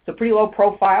 So it's a pretty low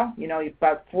profile. You've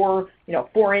got 4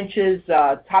 inches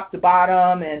top to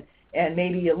bottom, and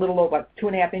maybe a little over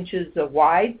 2.5 inches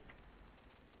wide.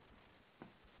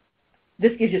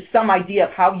 This gives you some idea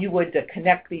of how you would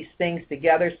connect these things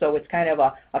together. So it's kind of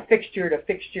a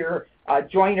fixture-to-fixture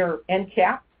joiner end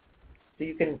cap. So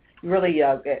you can really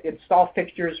install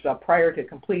fixtures prior to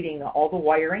completing all the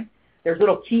wiring. There's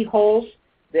little keyholes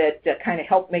that kind of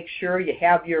help make sure you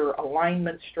have your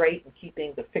alignment straight and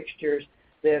keeping the fixtures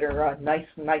that are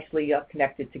nicely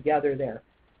connected together there.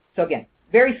 So again,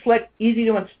 very slick, easy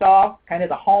to install, kind of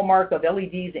the hallmark of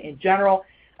LEDs in general.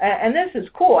 And this is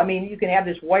cool. I mean, you can have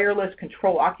this wireless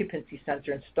control occupancy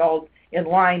sensor installed in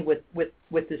line with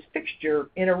this fixture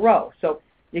in a row. So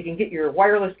you can get your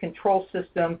wireless control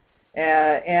system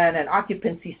and an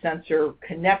occupancy sensor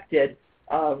connected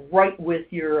right with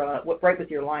your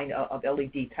line of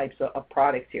LED types of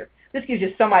products here. This gives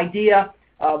you some idea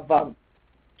of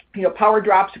power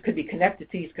drops that could be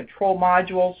connected to these control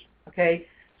modules. Okay,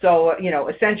 so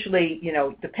essentially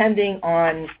depending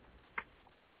on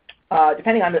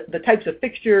the types of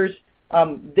fixtures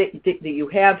that you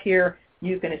have here,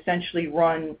 you can essentially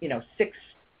run 6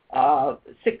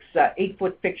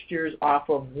 8-foot fixtures off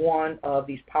of one of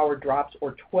these power drops,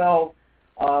 or 12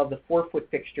 of the 4-foot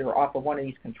fixture off of one of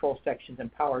these control sections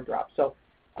and power drops. So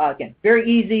again, very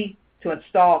easy to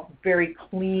install, very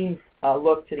clean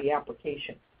look to the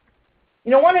application.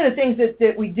 One of the things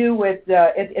that we do with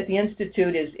at the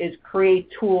Institute is create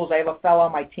tools. I have a fellow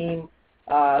on my team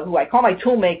who I call my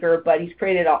tool maker, but he's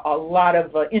created a lot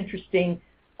of interesting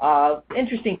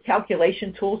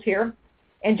calculation tools here.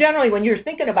 And generally, when you're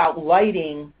thinking about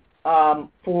lighting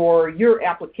for your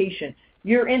application,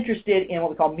 you're interested in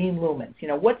what we call mean lumens.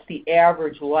 What's the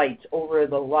average light over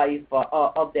the life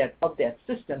of that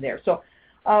system there? So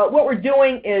what we're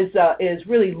doing is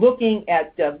really looking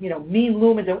at mean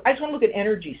lumens. I just want to look at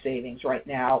energy savings right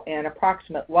now and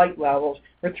approximate light levels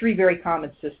for three very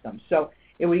common systems. So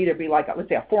it would either be like, let's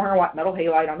say, a 400-watt metal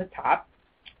halide on the top,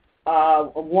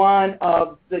 one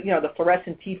of the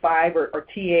fluorescent T5 or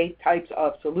T8 types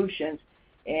of solutions,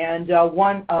 and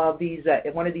one of these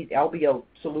Albeo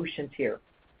solutions here.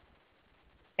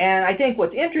 And I think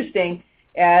what's interesting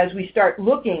as we start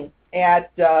looking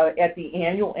at the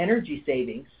annual energy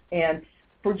savings, and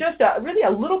for just really a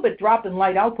little bit drop in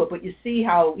light output, but you see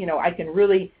how I can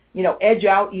really edge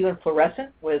out even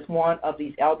fluorescent with one of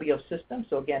these Albeo systems.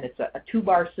 So again, it's a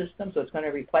 2-bar system, so it's going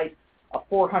to replace a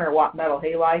 400-watt metal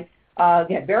halide.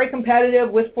 Again, very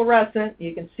competitive with fluorescent.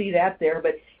 You can see that there.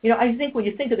 But I think when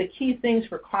you think of the key things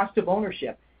for cost of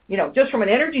ownership, just from an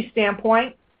energy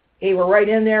standpoint, hey, we're right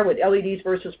in there with LEDs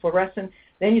versus fluorescent.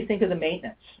 Then you think of the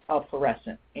maintenance of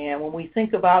fluorescent. And when we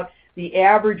think about the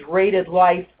average rated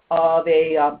life of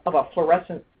a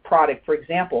fluorescent product, for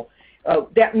example,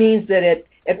 that means that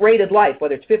at rated life,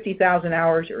 whether it's 50,000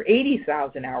 hours or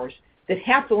 80,000 hours, that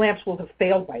half the lamps will have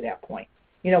failed by that point.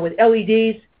 With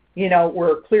LEDs,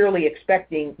 we're clearly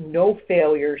expecting no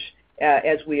failures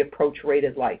as we approach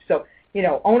rated life. So,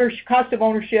 cost of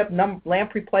ownership,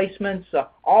 lamp replacements,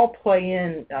 all play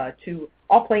into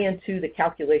the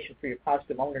calculation for your cost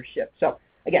of ownership. So,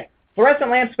 again,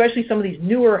 fluorescent lamps, especially some of these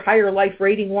newer, higher life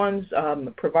rating ones,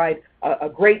 provide a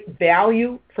great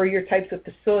value for your types of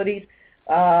facilities.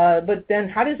 But then,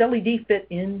 how does LED fit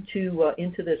into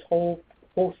this whole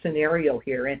scenario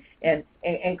here?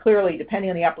 And clearly, depending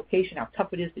on the application, how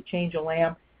tough it is to change a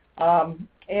lamp.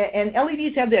 And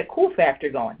LEDs have that cool factor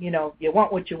going. You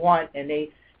want what you want, and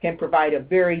they can provide a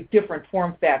very different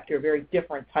form factor, a very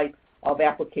different type of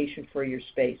application for your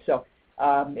space. So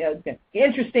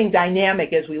interesting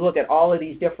dynamic as we look at all of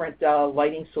these different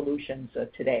lighting solutions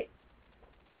today.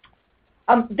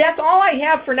 That's all I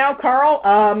have for now, Carl.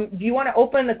 Do you want to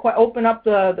open up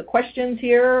the questions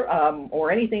here,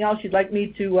 or anything else you'd like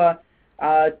me to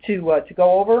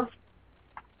go over?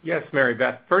 Yes, Mary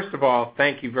Beth. First of all,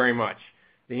 thank you very much.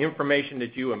 The information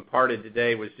that you imparted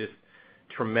today was just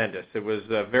tremendous. It was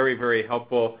very, very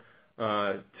helpful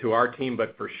to our team,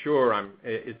 but for sure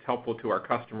it's helpful to our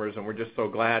customers, and we're just so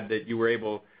glad that you were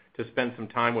able to spend some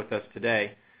time with us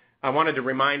today. I wanted to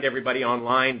remind everybody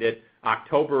online that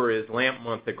October is Lamp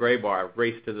Month at Graybar,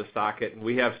 Race to the Socket, and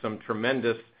we have some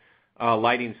tremendous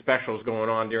lighting specials going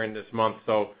on during this month.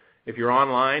 So if you're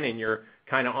online and you're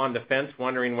kind of on the fence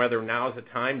wondering whether now is the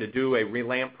time to do a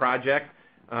relamp project,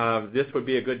 this would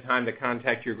be a good time to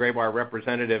contact your Graybar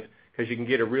representative because you can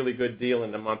get a really good deal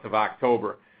in the month of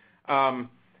October.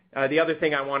 The other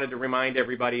thing I wanted to remind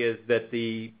everybody is that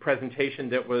the presentation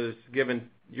that was given,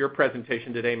 your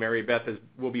presentation today, Mary Beth,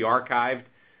 will be archived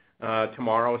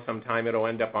tomorrow sometime. It'll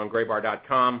end up on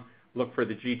graybar.com. Look for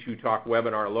the G2 Talk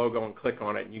webinar logo and click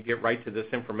on it, and you get right to this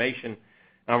information.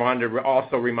 I wanted to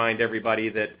also remind everybody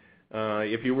that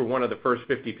if you were one of the first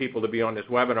 50 people to be on this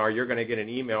webinar, you're going to get an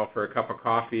email for a cup of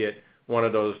coffee at one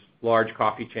of those large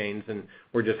coffee chains, and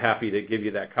we're just happy to give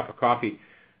you that cup of coffee.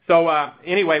 So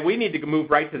anyway, we need to move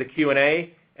right to the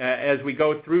Q&A. As we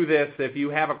go through this, if you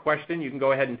have a question, you can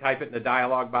go ahead and type it in the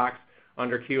dialog box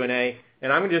under Q&A.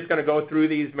 And I'm just going to go through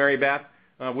these, Mary Beth.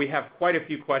 We have quite a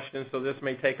few questions, so this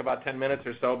may take about 10 minutes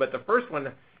or so. But the first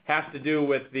one has to do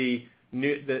with the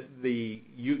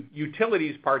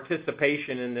utilities'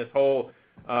 participation in this whole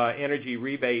energy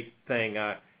rebate thing.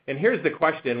 And here's the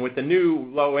question. With the new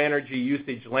low energy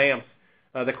usage lamps,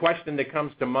 the question that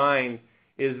comes to mind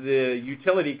is the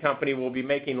utility company will be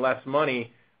making less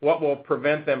money. What will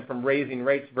prevent them from raising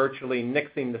rates, virtually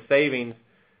nixing the savings?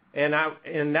 And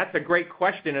that's a great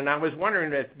question, and I was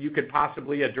wondering if you could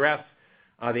possibly address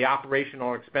the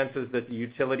operational expenses that the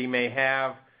utility may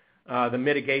have, the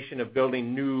mitigation of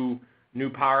building new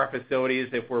power facilities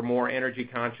if we're more energy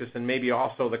conscious, and maybe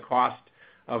also the cost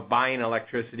of buying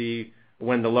electricity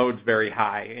when the load's very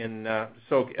high. And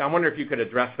so I wonder if you could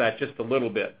address that just a little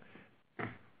bit.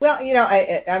 Well,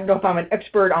 I don't know if I'm an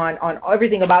expert on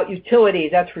everything about utilities,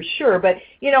 that's for sure. But,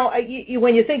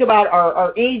 when you think about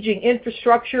our aging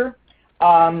infrastructure,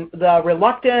 the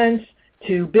reluctance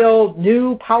to build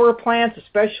new power plants,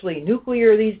 especially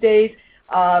nuclear these days,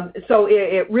 so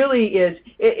it really is,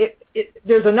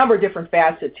 there's a number of different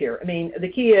facets here. I mean, the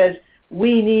key is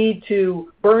we need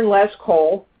to burn less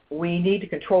coal. We need to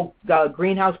control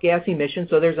greenhouse gas emissions,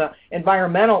 so there's an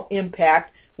environmental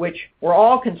impact which we're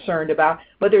all concerned about.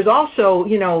 But there's also,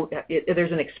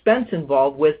 there's an expense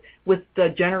involved with the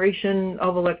generation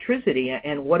of electricity.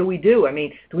 And what do we do? I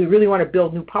mean, do we really want to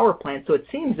build new power plants? So it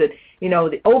seems that,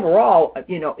 the overall,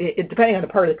 depending on the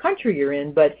part of the country you're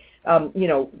in, but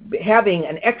having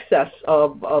an excess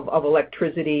of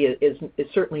electricity is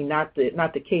certainly not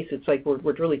the case. It's like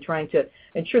we're really trying to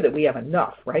ensure that we have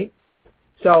enough, right?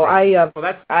 So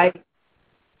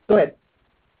go ahead.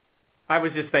 I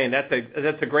was just saying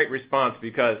that's a great response,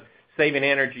 because saving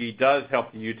energy does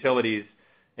help the utilities,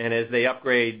 and as they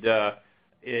upgrade the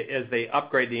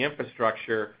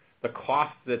infrastructure, the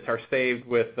costs that are saved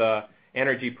with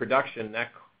energy production,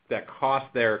 that cost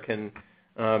there can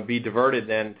be diverted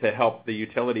then to help the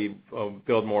utility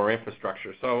build more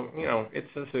infrastructure. So it's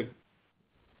just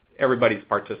everybody's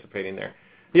participating there.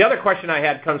 The other question I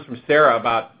had comes from Sarah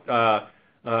about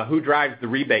who drives the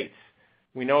rebates.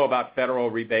 We know about federal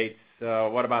rebates.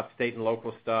 What about state and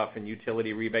local stuff and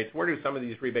utility rebates? Where do some of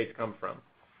these rebates come from?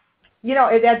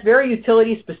 That's very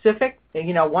utility specific.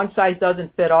 One size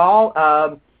doesn't fit all.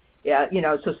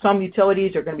 So some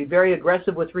utilities are going to be very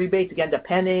aggressive with rebates, again,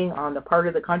 depending on the part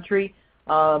of the country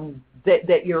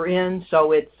that you're in.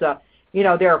 So it's,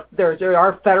 there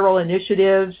are federal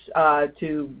initiatives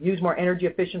to use more energy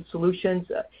efficient solutions.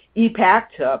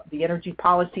 EPACT, the Energy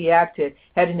Policy Act,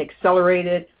 had an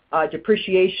accelerated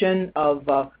depreciation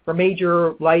for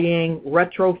major lighting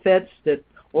retrofits that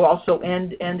will also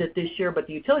end it this year. But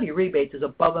the utility rebates is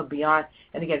above and beyond,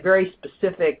 and again, very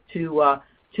specific to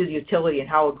the utility and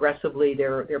how aggressively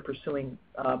they're pursuing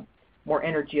more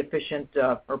energy efficient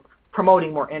or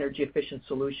promoting more energy efficient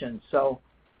solutions. So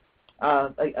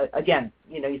again,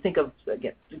 you think of,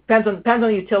 again, depends on the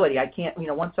utility. I can't,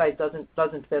 one size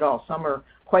doesn't fit all. Some are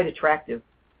quite attractive.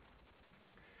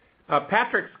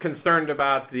 Patrick's concerned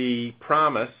about the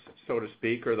promise, so to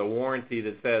speak, or the warranty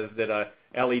that says that a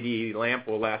LED lamp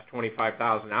will last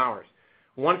 25,000 hours.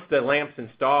 Once the lamp's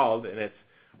installed and it's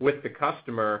with the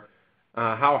customer,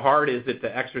 how hard is it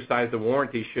to exercise the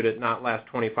warranty should it not last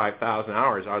 25,000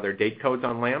 hours? Are there date codes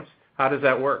on lamps? How does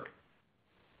that work?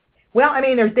 Well,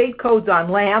 there's date codes on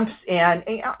lamps, and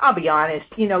I'll be honest,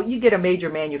 you get a major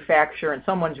manufacturer and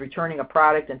someone's returning a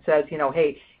product and says,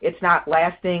 hey, it's not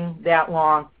lasting that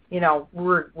long,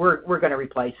 we're going to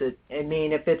replace it.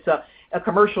 If it's a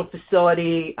commercial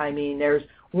facility, there's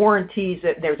warranties,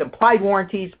 there's implied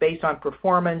warranties based on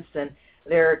performance, and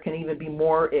there can even be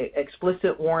more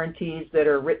explicit warranties that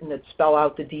are written that spell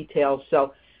out the details.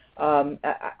 So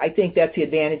I think that's the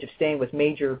advantage of staying with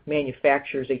major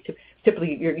manufacturers.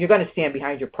 Typically, you're going to stand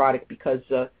behind your product because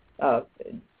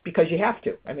you have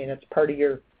to. That's part of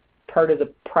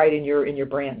the pride in your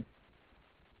brand.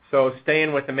 So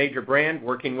staying with a major brand,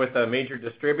 working with a major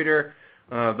distributor,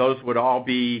 those would all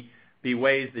be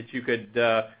ways that you could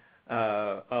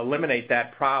eliminate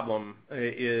that problem,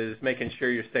 is making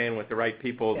sure you're staying with the right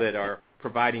people that are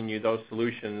providing you those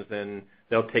solutions, and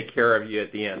they'll take care of you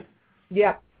at the end.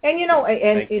 Yeah. And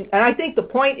and I think the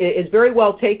point is very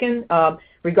well taken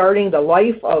regarding the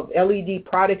life of LED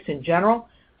products in general.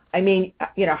 How many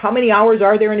hours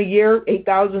are there in a year?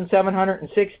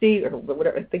 8,760 or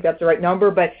whatever. I think that's the right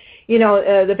number. But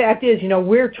the fact is,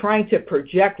 we're trying to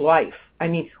project life.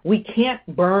 We can't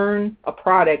burn a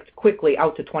product quickly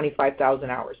out to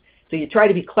 25,000 hours. So you try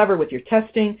to be clever with your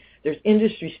testing. There's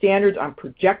industry standards on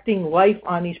projecting life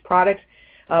on these products.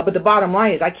 But the bottom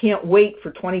line is I can't wait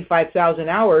for 25,000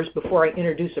 hours before I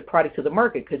introduce a product to the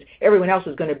market, because everyone else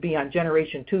is going to be on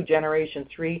generation 2, generation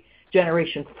 3,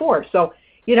 generation 4. So,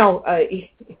 you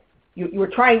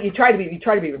try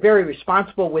to be very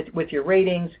responsible with your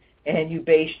ratings, and you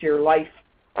base your life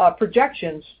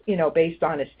projections, based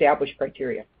on established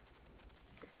criteria.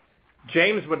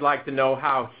 James would like to know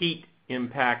how heat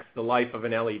impacts the life of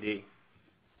an LED.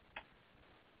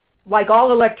 Like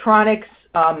all electronics,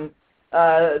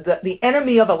 the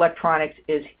enemy of electronics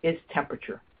is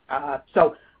temperature.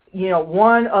 So,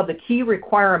 one of the key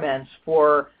requirements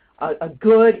for a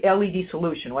good LED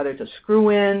solution, whether it's a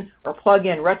screw-in or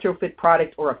plug-in retrofit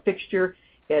product or a fixture,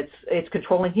 it's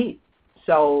controlling heat.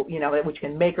 So, which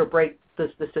can make or break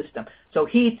the system. So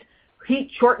heat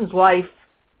shortens life,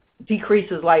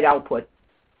 decreases light output.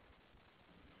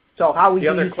 So how we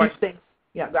use heat sinks.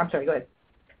 Yeah, I'm sorry, go ahead.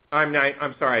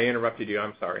 I'm sorry, I interrupted you.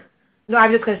 I'm sorry. No,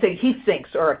 I'm just going to say heat sinks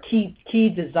are a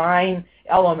key design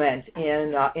element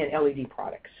in LED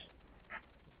products.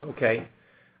 Okay.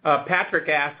 Patrick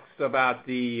asks about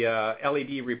the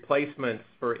LED replacements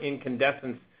for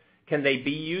incandescents. Can they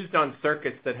be used on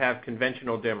circuits that have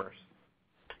conventional dimmers?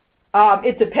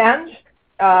 It depends.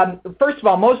 First of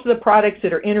all, most of the products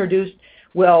that are introduced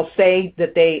will say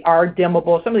that they are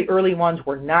dimmable. Some of the early ones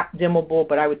were not dimmable,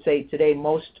 but I would say today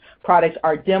most products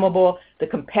are dimmable. The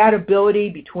compatibility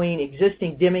between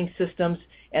existing dimming systems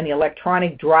and the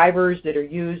electronic drivers that are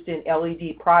used in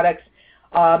LED products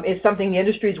is something the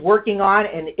industry is working on,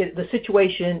 and the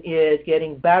situation is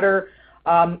getting better.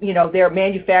 Their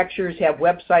manufacturers have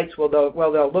websites where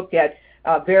they'll look at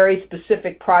very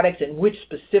specific products and which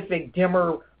specific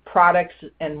dimmer products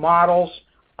and models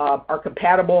are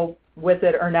compatible with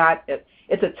it or not.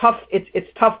 It's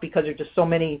tough because there's just so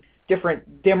many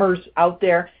different dimmers out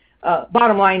there.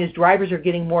 Bottom line is drivers are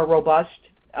getting more robust,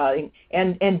 and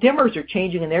dimmers are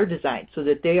changing in their design so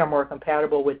that they are more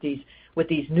compatible with these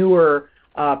newer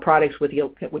products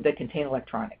that contain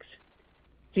electronics.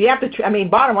 So you have to.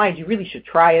 Bottom line is you really should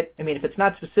try it. If it's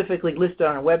not specifically listed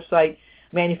on a website,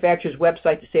 manufacturer's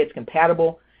website, to say it's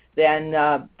compatible, then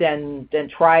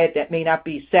try it. That may not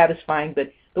be satisfying,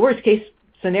 but the worst case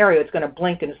scenario, it's going to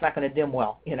blink and it's not going to dim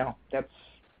well. That's.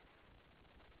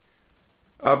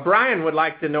 Brian would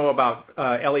like to know about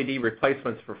LED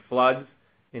replacements for floods,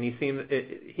 and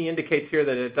he indicates here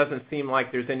that it doesn't seem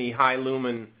like there's any high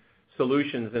lumen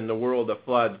solutions in the world of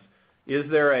floods. Is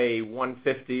there a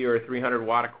 150 or 300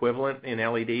 watt equivalent in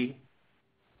LED?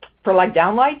 For like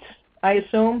downlights, I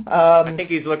assume? I think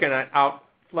he's looking at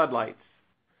floodlights.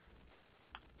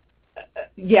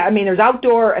 Yeah, there's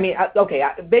outdoor, okay,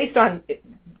 based on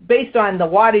the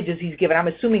wattages he's given, I'm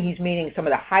assuming he's meaning some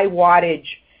of the high wattage,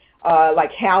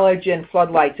 like halogen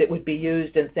floodlights that would be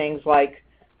used in things like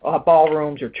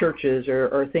ballrooms or churches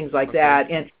or things like that.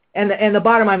 And the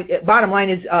bottom line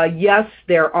is, yes,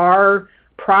 there are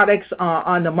products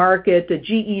on the market. The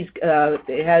GE's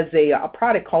has a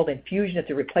product called Infusion. It's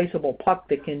a replaceable puck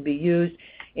that can be used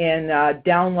in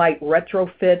downlight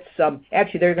retrofits.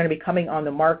 Actually, they're going to be coming on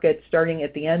the market starting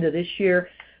at the end of this year.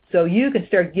 So you can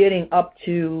start getting up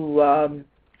to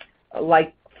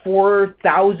like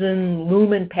 4,000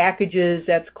 lumen packages.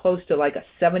 That's close to like a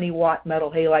 70-watt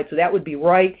metal halide. So that would be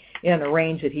right in the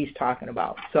range that he's talking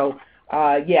about. So,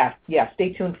 yeah,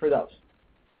 stay tuned for those.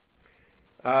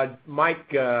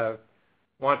 Mike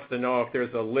wants to know if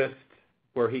there's a list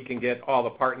where he can get all the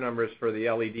part numbers for the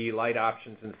LED light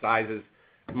options and sizes.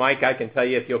 Mike, I can tell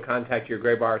you if you'll contact your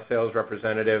Graybar sales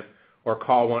representative or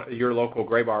call your local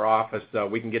Graybar office,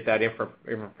 we can get that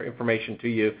information to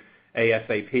you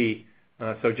ASAP.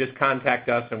 So just contact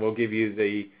us and we'll give you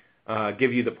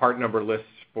the part number lists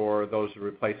for those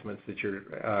replacements that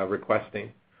you're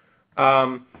requesting.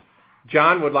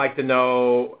 John would like to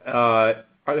know, are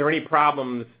there any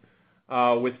problems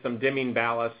with some dimming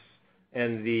ballasts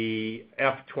and the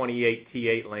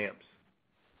F28T8 lamps?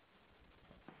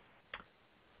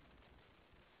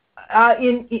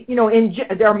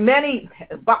 There are many.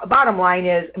 Bottom line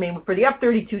is, for the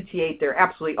F32T8, they're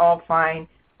absolutely all fine.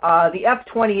 The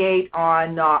F28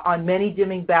 on many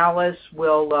dimming ballasts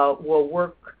will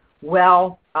work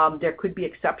well. There could be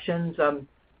exceptions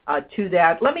to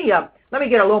that. Let me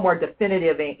get a little more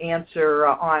definitive answer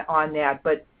on that.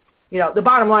 But the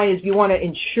bottom line is you want to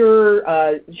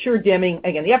ensure dimming.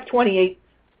 Again, the F28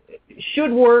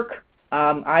 should work.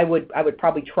 I would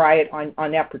probably try it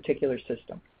on that particular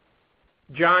system.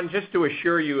 John, just to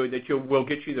assure you that we'll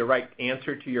get you the right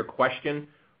answer to your question,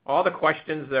 all the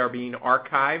questions that are being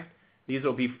archived, these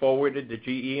will be forwarded to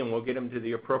GE and we'll get them to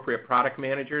the appropriate product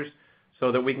managers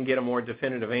so that we can get a more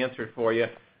definitive answer for you.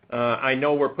 I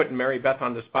know we're putting Mary Beth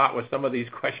on the spot with some of these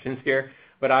questions here,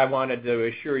 but I wanted to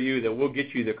assure you that we'll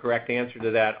get you the correct answer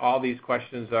to that. All these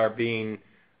questions are being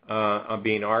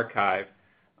archived.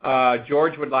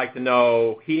 George would like to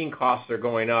know, heating costs are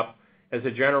going up. As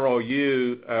a general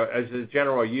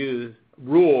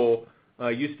rule,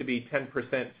 used to be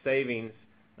 10% savings.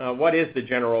 What is the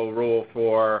general rule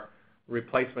for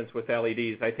replacements with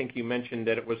LEDs? I think you mentioned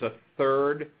that it was a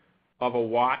third of a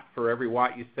watt for every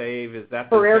watt you save. Is that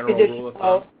the general rule of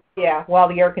thumb? Yeah, while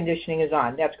the air conditioning is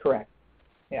on. That's correct.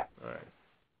 Yeah.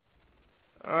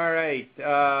 All right.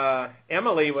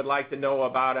 Emily would like to know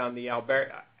about on the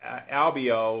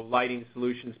Albeo Lighting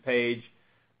Solutions page,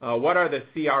 what are the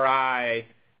CRI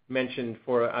mentioned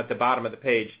for at the bottom of the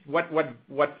page? What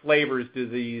flavors do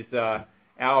these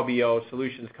Albeo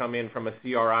solutions come in from a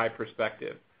CRI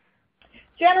perspective?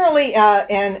 Generally,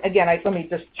 and again, let me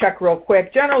just check real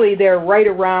quick. Generally, they're right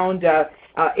around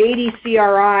 80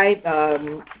 CRI.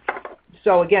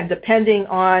 So again, depending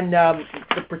on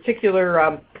the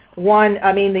particular one,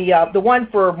 the one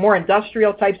for more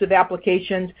industrial types of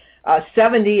applications,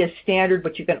 70 is standard,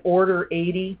 but you can order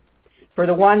 80. For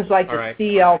the ones like the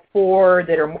CL4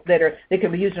 that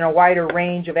can be used in a wider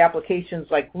range of applications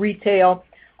like retail,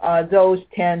 those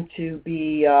tend to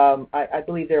be, I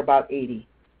believe they're about 80.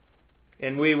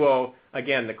 And we will,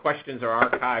 again, the questions are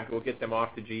archived. We'll get them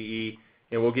off to GE,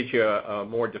 and we'll get you a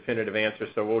more definitive answer.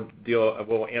 So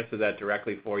we'll answer that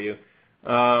directly for you.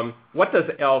 What does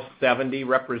L70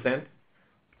 represent?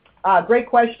 Great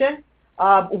question.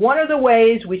 One of the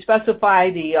ways we specify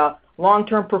the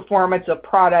long-term performance of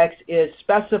products is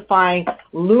specifying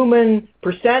lumen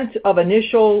percent of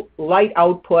initial light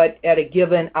output at a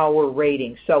given hour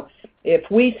rating. So if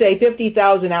we say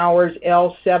 50,000 hours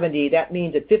L70, that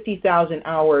means at 50,000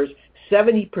 hours,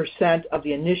 70% of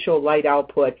the initial light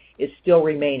output is still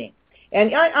remaining.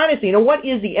 And honestly, what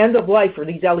is the end of life for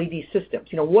these LED systems?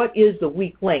 What is the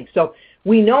weak link? So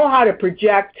we know how to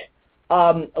project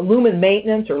lumen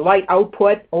maintenance or light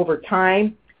output over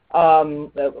time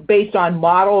based on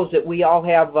models that we all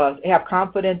have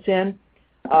confidence in.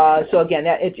 So again,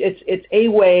 it's a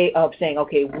way of saying,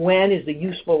 okay, when is the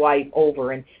useful life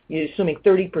over? And you're assuming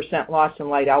 30% loss in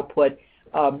light output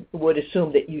would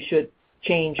assume that you should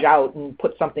change out and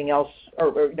put something else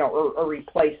or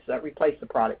replace the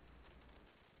product.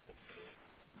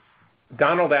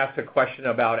 Donald asked a question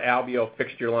about Albeo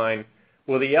fixture line.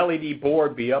 Will the LED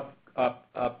board be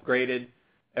upgraded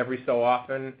every so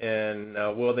often, and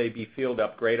will they be field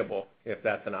upgradable if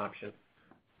that's an option?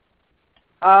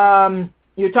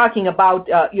 You're talking about,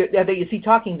 is he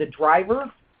talking the driver?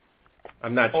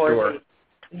 I'm not sure.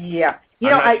 Yeah. I'm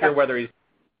not sure whether he's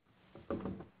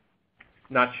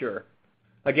not sure.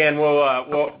 Again,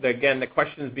 the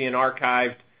question's being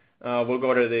archived. We'll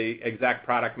go to the exact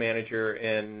product manager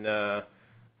and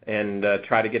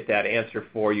try to get that answer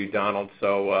for you, Donald.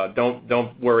 So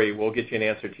don't worry. We'll get you an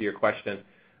answer to your question.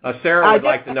 Sarah would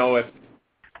like to know if.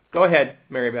 Go ahead,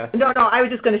 Mary Beth. No, I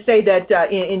was just going to say that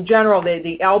in general,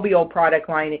 the Albeo product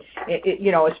line,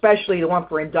 especially the one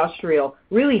for industrial,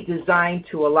 really designed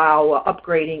to allow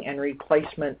upgrading and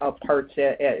replacement of parts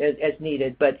as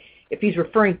needed. But if he's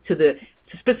referring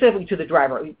specifically to the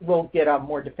driver, we'll get a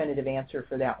more definitive answer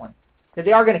for that one. Because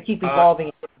they are going to keep evolving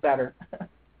and get better.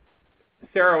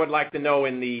 Sarah would like to know,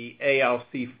 in the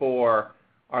ALC4,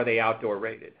 are they outdoor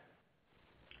rated?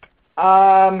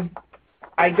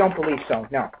 I don't believe so,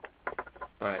 no.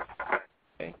 All right.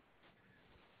 Okay.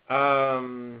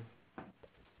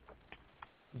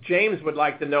 James would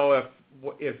like to know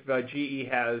if GE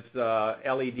has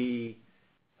LED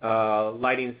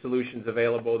lighting solutions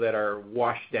available that are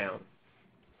wash down.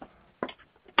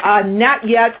 Not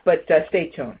yet, but stay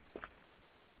tuned.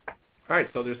 All right,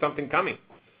 so there's something coming.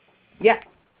 Yeah.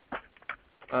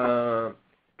 Kyle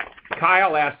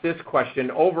asked this question: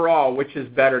 overall, which is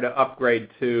better to upgrade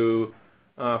to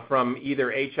from either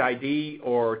HID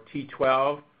or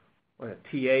T12,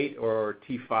 T8, or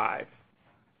T5?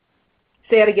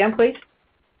 Say it again, please.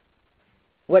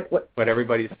 What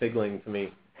everybody's signaling to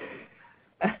me.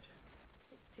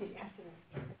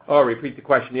 Oh, repeat the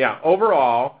question. Yeah.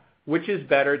 Overall, which is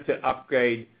better to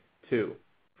upgrade to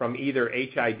from either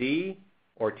HID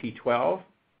or T12,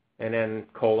 and then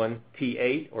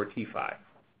T8 or T5?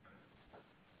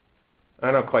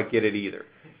 I don't quite get it either.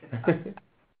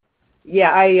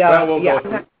 Yeah,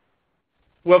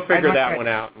 we'll figure that one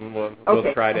out, and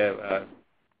we'll try to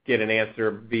get an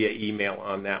answer via email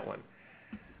on that one.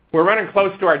 We're running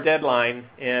close to our deadline,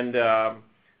 and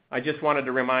I just wanted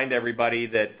to remind everybody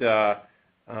that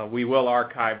we will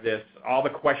archive this. All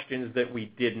the questions that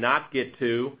we did not get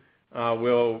to,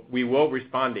 we will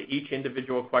respond to each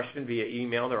individual question via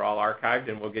email. They're all archived,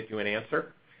 and we'll get you an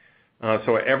answer.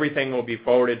 So everything will be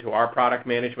forwarded to our product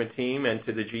management team and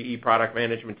to the GE product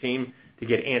management team to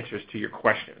get answers to your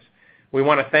questions. We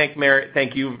want to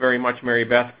thank you very much, Mary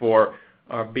Beth, for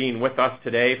being with us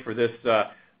today for this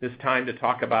time to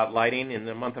talk about lighting in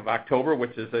the month of October,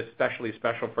 which is especially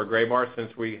special for Graybar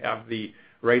since we have the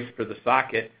race for the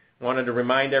socket. Wanted to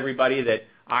remind everybody that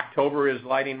October is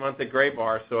lighting month at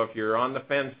Graybar, so if you're on the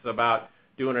fence about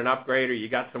doing an upgrade or you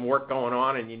got some work going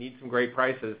on and you need some great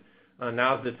prices,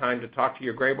 now's the time to talk to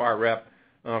your Graybar rep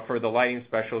for the lighting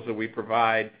specials that we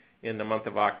provide in the month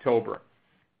of October.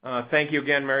 Thank you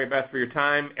again, Mary Beth, for your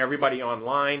time. Everybody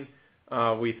online,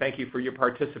 we thank you for your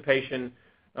participation.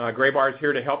 Graybar is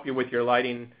here to help you with your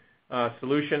lighting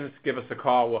solutions. Give us a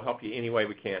call. We'll help you any way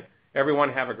we can.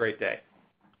 Everyone, have a great day.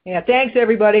 Yeah, thanks,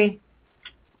 everybody.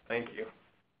 Thank you.